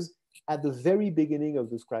others at the very beginning of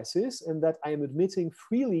this crisis, and that I am admitting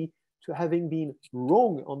freely to having been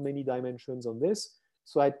wrong on many dimensions on this.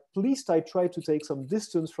 So at least I try to take some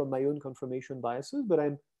distance from my own confirmation biases, but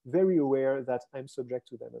I'm very aware that I'm subject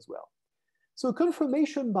to them as well. So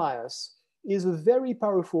confirmation bias is a very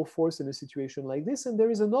powerful force in a situation like this. And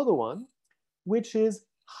there is another one, which is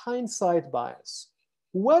hindsight bias.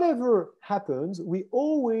 Whatever happens, we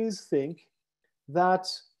always think that,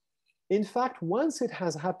 in fact, once it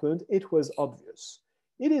has happened, it was obvious.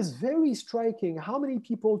 It is very striking how many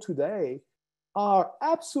people today are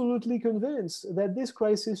absolutely convinced that this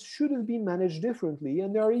crisis should have been managed differently.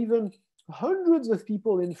 And there are even hundreds of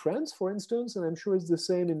people in France, for instance, and I'm sure it's the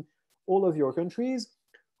same in all of your countries,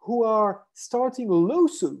 who are starting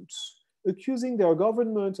lawsuits accusing their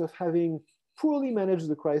government of having poorly managed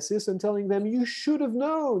the crisis and telling them, you should have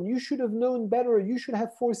known better, you should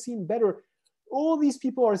have foreseen better. All these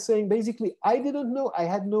people are saying basically, I didn't know, I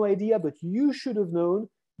had no idea, but you should have known,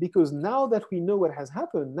 because now that we know what has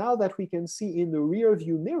happened, now that we can see in the rear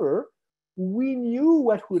view mirror, we knew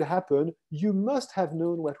what would happen, you must have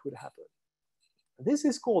known what would happen. This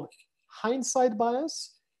is called hindsight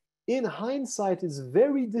bias. In hindsight, it's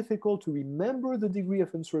very difficult to remember the degree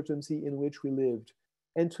of uncertainty in which we lived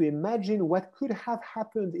and to imagine what could have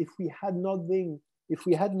happened if we had not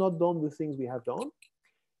done the things we have done.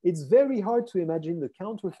 It's very hard to imagine the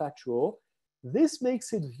counterfactual. This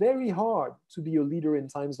makes it very hard to be a leader in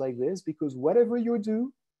times like this, because whatever you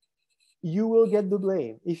do, you will get the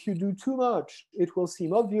blame. If you do too much, it will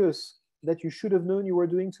seem obvious that you should have known you were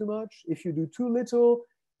doing too much. If you do too little,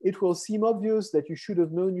 it will seem obvious that you should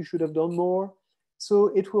have known you should have done more. So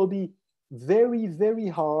it will be very, very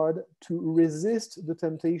hard to resist the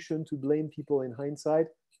temptation to blame people in hindsight.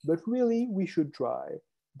 But really, we should try,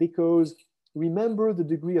 because remember the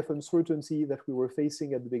degree of uncertainty that we were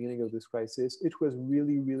facing at the beginning of this crisis. It was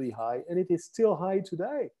really, really high, and it is still high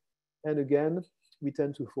today. And again, we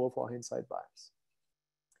tend to fall for hindsight bias.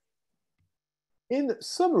 In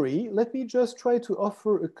summary, let me just try to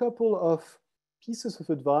offer a couple of pieces of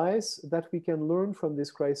advice that we can learn from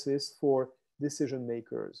this crisis for decision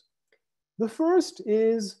makers. The first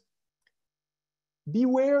is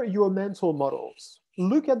beware your mental models.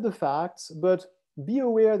 Look at the facts, but be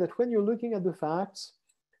aware that when you're looking at the facts,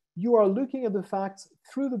 you are looking at the facts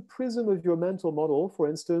through the prism of your mental model. For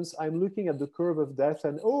instance, I'm looking at the curve of death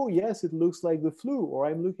and, oh yes, it looks like the flu, or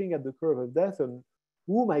I'm looking at the curve of death and,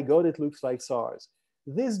 oh my God, it looks like SARS.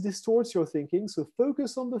 This distorts your thinking, so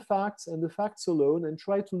focus on the facts and the facts alone and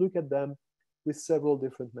try to look at them with several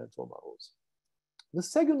different mental models. The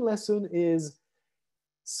second lesson is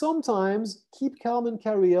sometimes keep calm and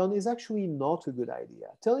carry on is actually not a good idea.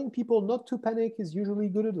 Telling people not to panic is usually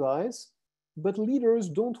good advice, but leaders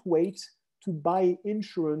don't wait to buy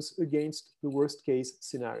insurance against the worst case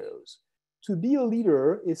scenarios. To be a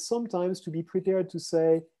leader is sometimes to be prepared to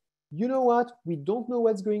say, you know what, we don't know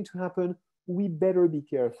what's going to happen, we better be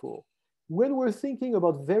careful. When we're thinking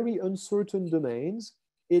about very uncertain domains,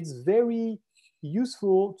 it's very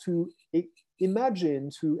useful to imagine,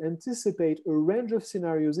 to anticipate a range of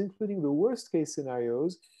scenarios, including the worst case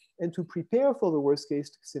scenarios, and to prepare for the worst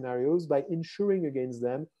case scenarios by insuring against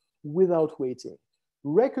them without waiting.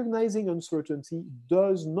 Recognizing uncertainty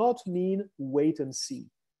does not mean wait and see.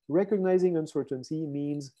 Recognizing uncertainty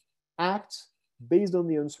means act based on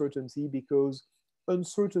the uncertainty, because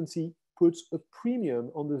uncertainty puts a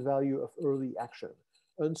premium on the value of early action.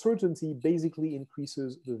 Uncertainty basically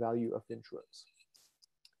increases the value of insurance.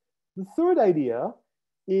 The third idea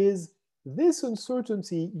is this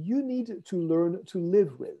uncertainty you need to learn to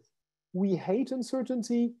live with. We hate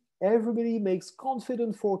uncertainty. Everybody makes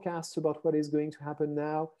confident forecasts about what is going to happen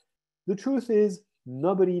now. The truth is,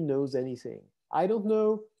 nobody knows anything. I don't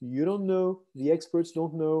know, you don't know, the experts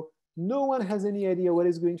don't know. No one has any idea what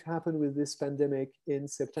is going to happen with this pandemic in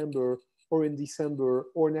September or in December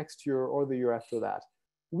or next year or the year after that.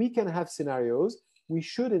 We can have scenarios. We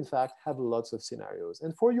should, in fact, have lots of scenarios.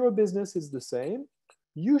 And for your business, it's the same.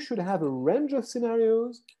 You should have a range of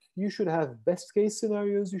scenarios. You should have best case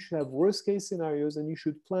scenarios. You should have worst case scenarios. And you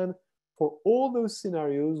should plan for all those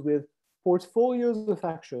scenarios with portfolios of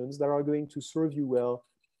actions that are going to serve you well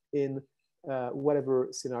in whatever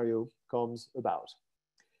scenario comes about.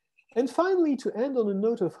 And finally, to end on a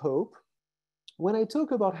note of hope, when I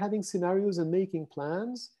talk about having scenarios and making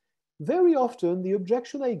plans, very often the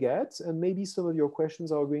objection I get, and maybe some of your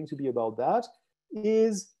questions are going to be about that,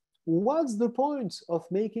 is what's the point of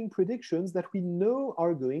making predictions that we know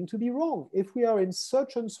are going to be wrong? If we are in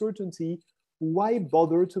such uncertainty, why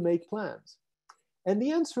bother to make plans? And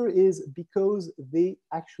the answer is because they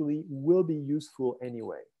actually will be useful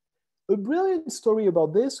anyway. A brilliant story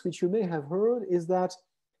about this, which you may have heard, is that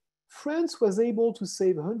France was able to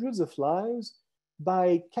save hundreds of lives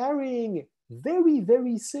by carrying very,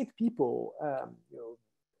 very sick people,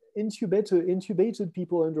 intubated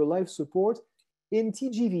people under life support in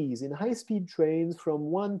TGVs, in high-speed trains from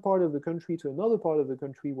one part of the country to another part of the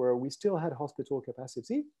country where we still had hospital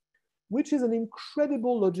capacity, which is an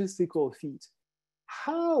incredible logistical feat.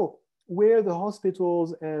 How were the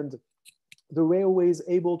hospitals and the railways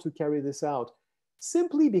able to carry this out?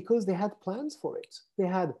 Simply because they had plans for it. They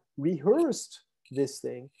had rehearsed this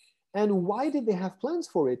thing. And why did they have plans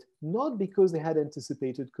for it? Not because they had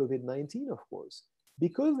anticipated COVID-19, of course,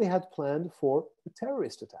 because they had planned for a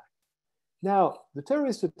terrorist attack. Now, the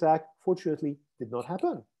terrorist attack, fortunately, did not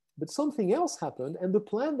happen, but something else happened, and the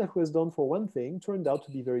plan that was done for one thing turned out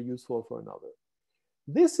to be very useful for another.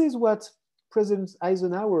 This is what President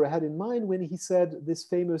Eisenhower had in mind when he said this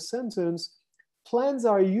famous sentence, "Plans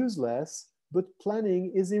are useless, but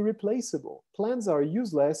planning is irreplaceable." Plans are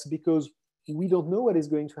useless because we don't know what is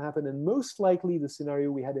going to happen, and most likely the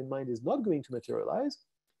scenario we had in mind is not going to materialize.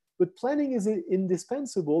 But planning is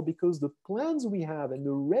indispensable because the plans we have and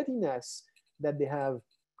the readiness that they have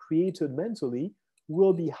created mentally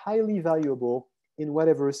will be highly valuable in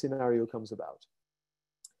whatever scenario comes about.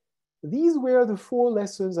 These were the 4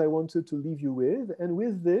 lessons I wanted to leave you with. And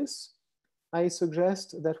with this, I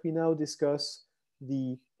suggest that we now discuss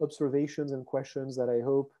the observations and questions that I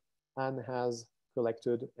hope Anne has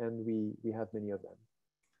collected, and we have many of them.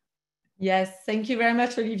 Yes, thank you very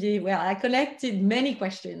much, Olivier. Well, I collected many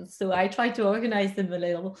questions, so I tried to organize them a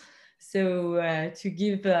little. So to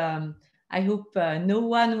give, I hope no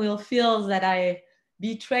one will feel that I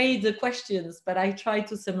betrayed the questions, but I try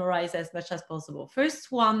to summarize as much as possible.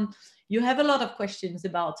 First one, you have a lot of questions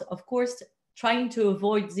about, of course, trying to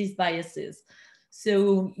avoid these biases.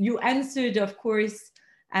 So you answered, of course,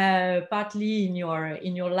 partly in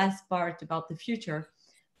your last part about the future.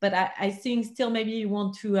 But I think still maybe you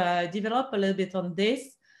want to develop a little bit on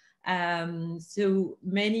this. So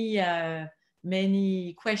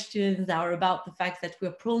many questions are about the fact that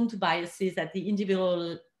we're prone to biases at the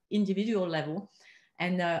individual level,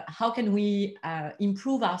 and how can we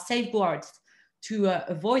improve our safeguards to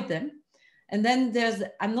avoid them. And then there's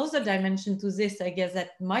another dimension to this, I guess,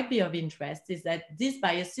 that might be of interest, is that these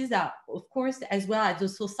biases are, of course, as well at the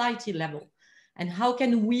society level. And how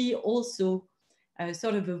can we also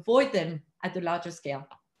sort of avoid them at the larger scale?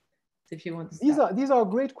 So if you want to start. These are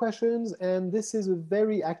great questions, and this is a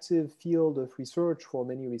very active field of research for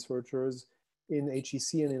many researchers in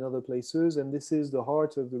HEC and in other places. And this is the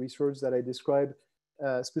heart of the research that I described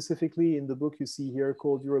specifically in the book you see here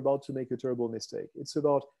called "You're About to Make a Terrible Mistake." It's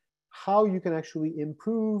about how you can actually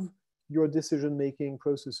improve your decision-making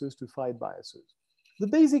processes to fight biases. The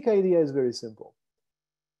basic idea is very simple.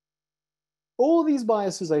 All these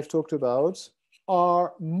biases I've talked about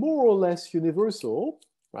are more or less universal,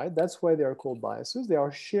 right? That's why they are called biases. They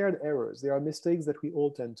are shared errors. They are mistakes that we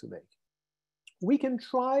all tend to make. We can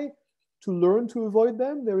try to learn to avoid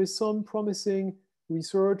them. There is some promising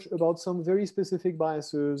research about some very specific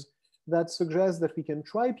biases that suggests that we can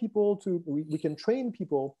train people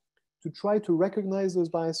to try to recognize those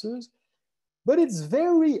biases. But it's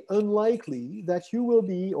very unlikely that you will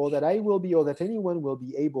be, or that I will be, or that anyone will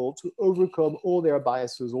be able to overcome all their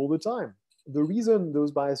biases all the time. The reason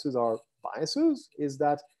those biases are biases is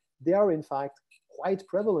that they are in fact quite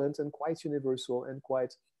prevalent and quite universal and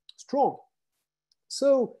quite strong.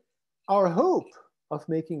 So our hope of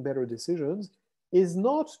making better decisions is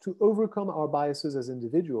not to overcome our biases as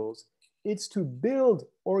individuals. It's to build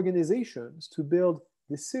organizations, to build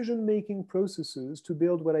decision-making processes, to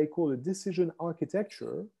build what I call a decision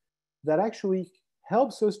architecture that actually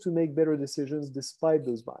helps us to make better decisions despite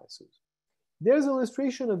those biases. There's an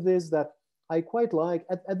illustration of this that I quite like.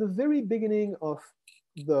 At the very beginning of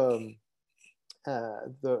the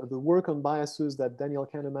work on biases that Daniel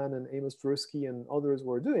Kahneman and Amos Tversky and others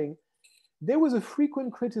were doing, there was a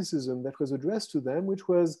frequent criticism that was addressed to them, which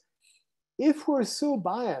was, if we're so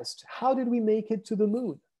biased, how did we make it to the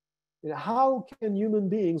moon? How can human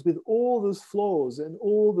beings, with all those flaws and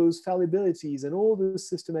all those fallibilities and all those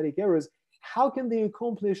systematic errors, how can they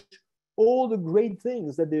accomplish all the great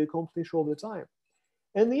things that they accomplish all the time?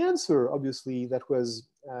 And the answer, obviously, that was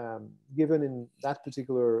given in that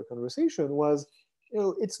particular conversation was,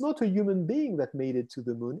 it's not a human being that made it to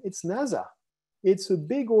the moon, it's NASA. It's a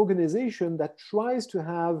big organization that tries to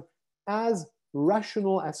have as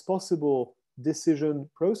rational as possible decision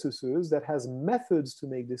processes, that has methods to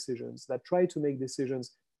make decisions, that try to make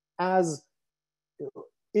decisions as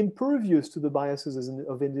impervious to the biases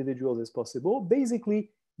of individuals as possible. Basically,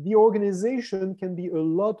 the organization can be a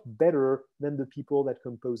lot better than the people that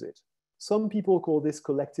compose it. Some people call this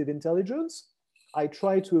collective intelligence. I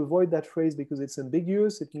try to avoid that phrase because it's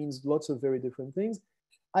ambiguous. It means lots of very different things.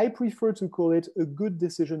 I prefer to call it a good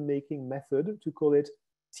decision-making method, to call it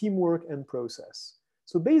teamwork and process.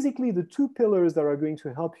 So basically, the two pillars that are going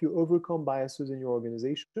to help you overcome biases in your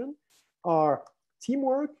organization are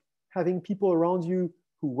teamwork, having people around you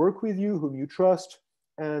who work with you, whom you trust,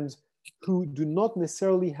 and who do not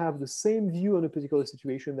necessarily have the same view on a particular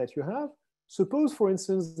situation that you have. Suppose, for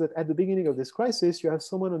instance, that at the beginning of this crisis, you have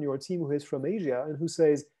someone on your team who is from Asia and who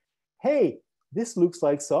says, hey, this looks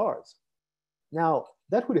like SARS. Now,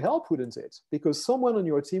 that would help, wouldn't it? Because someone on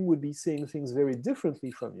your team would be seeing things very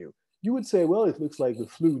differently from you. You would say, well, it looks like the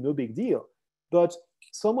flu, no big deal. But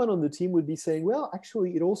someone on the team would be saying, well,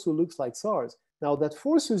 actually, it also looks like SARS. Now, that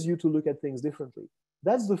forces you to look at things differently.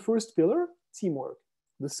 That's the first pillar, teamwork.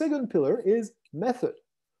 The second pillar is method.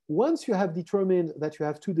 Once you have determined that you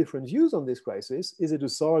have two different views on this crisis, is it a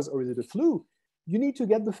SARS or is it a flu? You need to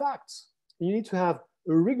get the facts. You need to have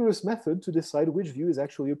a rigorous method to decide which view is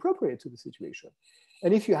actually appropriate to the situation.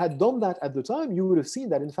 And if you had done that at the time, you would have seen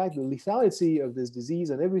that, in fact, the lethality of this disease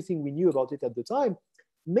and everything we knew about it at the time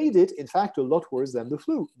made it, in fact, a lot worse than the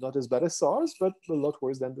flu. Not as bad as SARS, but a lot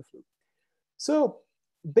worse than the flu. So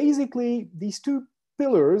basically, these two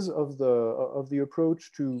pillars of the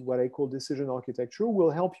approach to what I call decision architecture will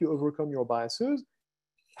help you overcome your biases,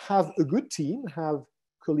 have a good team, have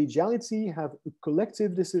collegiality, have a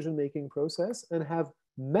collective decision-making process, and have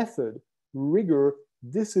method, rigor,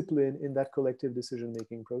 discipline in that collective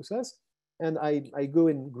decision-making process. And I go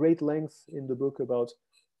in great length in the book about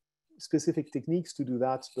specific techniques to do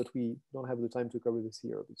that, but we don't have the time to cover this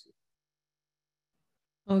here, obviously.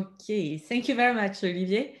 Okay, thank you very much,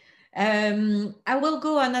 Olivier. I will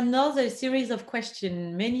go on another series of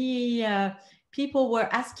questions. Many people were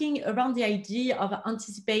asking around the idea of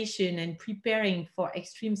anticipation and preparing for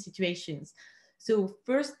extreme situations. So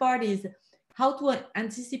first part is how to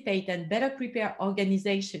anticipate and better prepare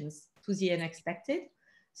organizations to the unexpected.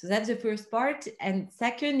 So that's the first part. And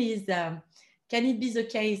second is, can it be the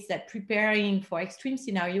case that preparing for extreme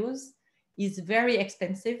scenarios is very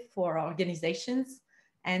expensive for organizations?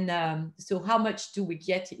 And so how much do we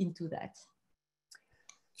get into that?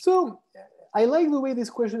 So I like the way this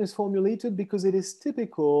question is formulated because it is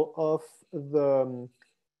typical of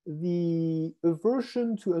the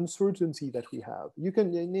aversion to uncertainty that we have. You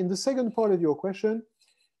can, in the second part of your question,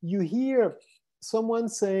 you hear someone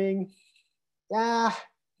saying,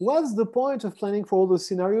 what's the point of planning for all those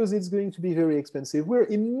scenarios? It's going to be very expensive. We're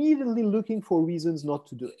immediately looking for reasons not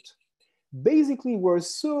to do it. Basically, we're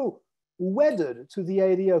so wedded to the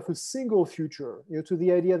idea of a single future, to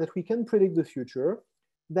the idea that we can predict the future,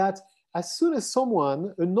 that as soon as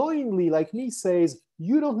someone annoyingly like me says,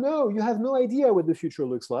 you don't know, you have no idea what the future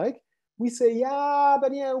looks like, we say,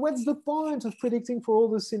 but what's the point of predicting for all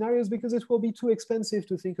the scenarios, because it will be too expensive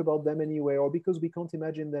to think about them anyway, or because we can't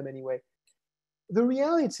imagine them anyway. The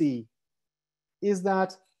reality is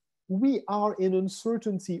that we are in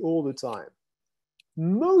uncertainty all the time.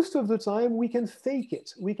 Most of the time, we can fake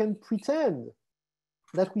it. We can pretend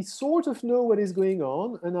that we sort of know what is going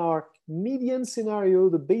on, and our median scenario,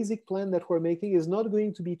 the basic plan that we're making, is not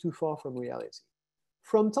going to be too far from reality.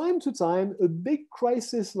 From time to time, a big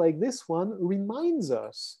crisis like this one reminds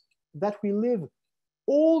us that we live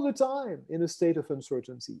all the time in a state of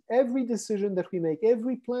uncertainty. Every decision that we make,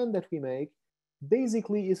 every plan that we make,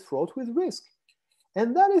 basically is fraught with risk.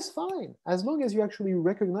 And that is fine, as long as you actually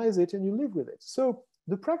recognize it and you live with it. So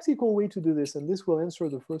the practical way to do this, and this will answer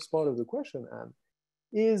the first part of the question, Anne,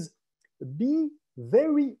 is be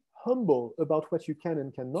very humble about what you can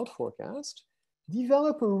and cannot forecast.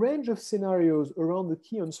 Develop a range of scenarios around the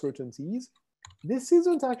key uncertainties. This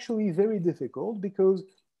isn't actually very difficult because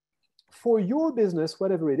for your business,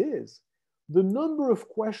 whatever it is, the number of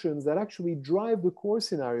questions that actually drive the core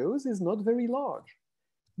scenarios is not very large.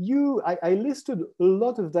 I listed a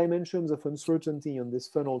lot of dimensions of uncertainty on this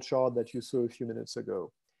funnel chart that you saw a few minutes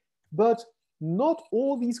ago. But not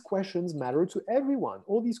all these questions matter to everyone.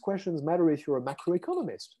 All these questions matter if you're a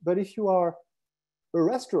macroeconomist. But if you are a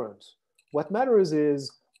restaurant, what matters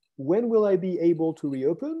is, when will I be able to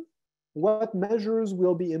reopen? What measures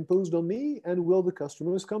will be imposed on me? And will the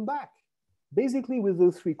customers come back? Basically, with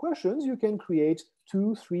those three questions, you can create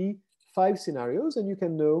 2, 3, 5 scenarios, and you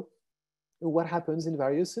can know what happens in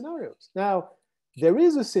various scenarios. Now, there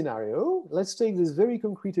is a scenario, let's take this very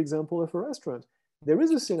concrete example of a restaurant. There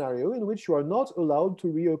is a scenario in which you are not allowed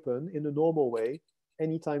to reopen in a normal way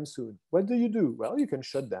anytime soon. What do? Well, you can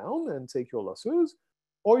shut down and take your losses,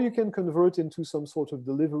 or you can convert into some sort of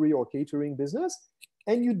delivery or catering business,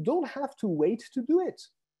 and you don't have to wait to do it.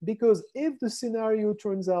 Because if the scenario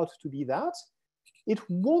turns out to be that, it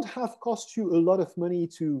won't have cost you a lot of money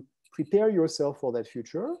to prepare yourself for that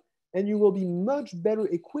future, and you will be much better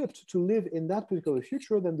equipped to live in that particular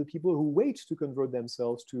future than the people who wait to convert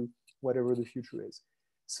themselves to whatever the future is.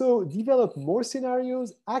 So develop more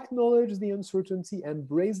scenarios, acknowledge the uncertainty,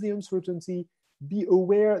 embrace the uncertainty, be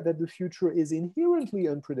aware that the future is inherently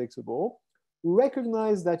unpredictable,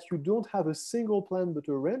 recognize that you don't have a single plan but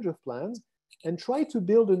a range of plans, and try to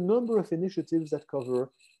build a number of initiatives that cover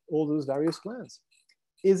all those various plans.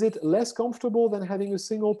 Is it less comfortable than having a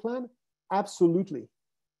single plan? Absolutely.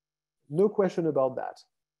 No question about that.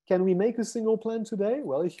 Can we make a single plan today?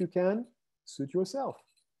 Well, if you can, suit yourself.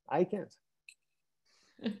 I can't.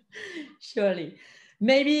 Surely.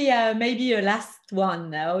 Maybe a last one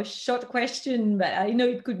now, short question, but I know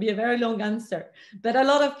it could be a very long answer. But a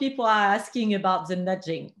lot of people are asking about the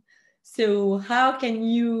nudging. So how can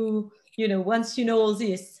you, once you know all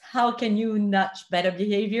this, how can you nudge better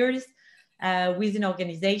behaviors within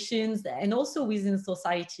organizations and also within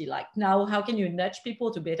society? Like now, how can you nudge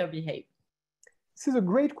people to better behave? This is a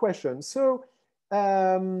great question. So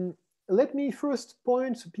let me first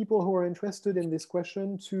point people who are interested in this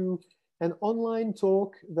question to an online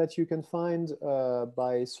talk that you can find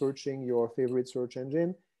by searching your favorite search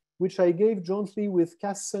engine, which I gave jointly with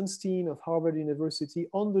Cass Sunstein of Harvard University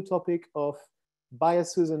on the topic of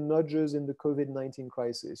biases and nudges in the COVID-19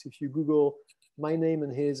 crisis. If you Google my name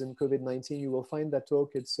and his and COVID-19, you will find that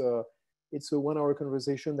talk. It's a 1-hour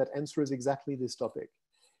conversation that answers exactly this topic.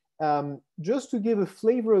 Just to give a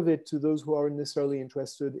flavor of it to those who aren't necessarily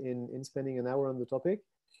interested in spending an hour on the topic,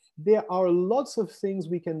 there are lots of things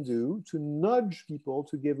we can do to nudge people,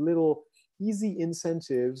 to give little easy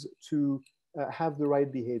incentives to have the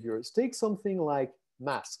right behaviors. Take something like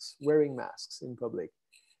masks, wearing masks in public.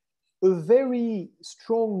 A very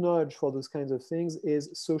strong nudge for those kinds of things is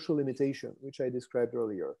social imitation, which I described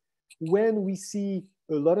earlier. When we see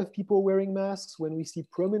a lot of people wearing masks, when we see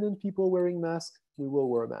prominent people wearing masks, we will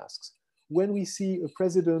wear masks. When we see a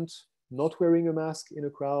president not wearing a mask in a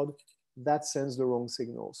crowd, that sends the wrong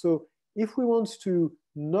signal. So if we want to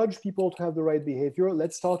nudge people to have the right behavior,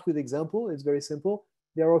 let's start with example. It's very simple.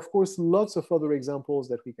 There are, of course, lots of other examples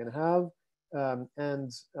that we can have.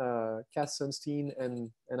 Cass Sunstein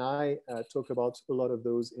and I talk about a lot of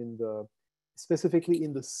those specifically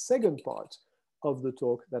in the second part of the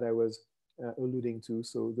talk that I was alluding to.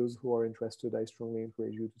 So those who are interested, I strongly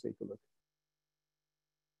encourage you to take a look.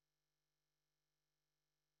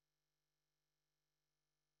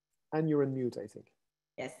 And you're on mute, I think.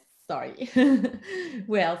 Yes, sorry.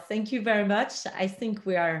 Well, thank you very much. I think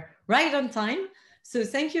we are right on time. So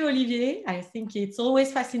thank you, Olivier. I think it's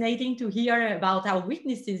always fascinating to hear about our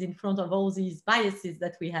weaknesses in front of all these biases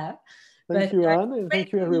that we have. Thank you, Anne, and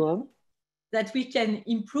thank you, everyone. That we can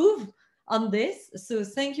improve on this. So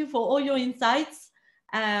thank you for all your insights.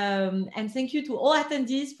 And thank you to all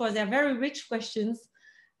attendees for their very rich questions.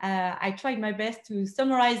 I tried my best to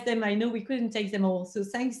summarize them. I know we couldn't take them all. So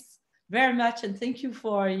thanks very much. And thank you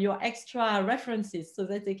for your extra references so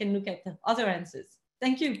that they can look at other answers.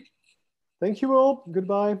 Thank you. Thank you all.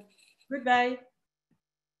 Goodbye. Goodbye.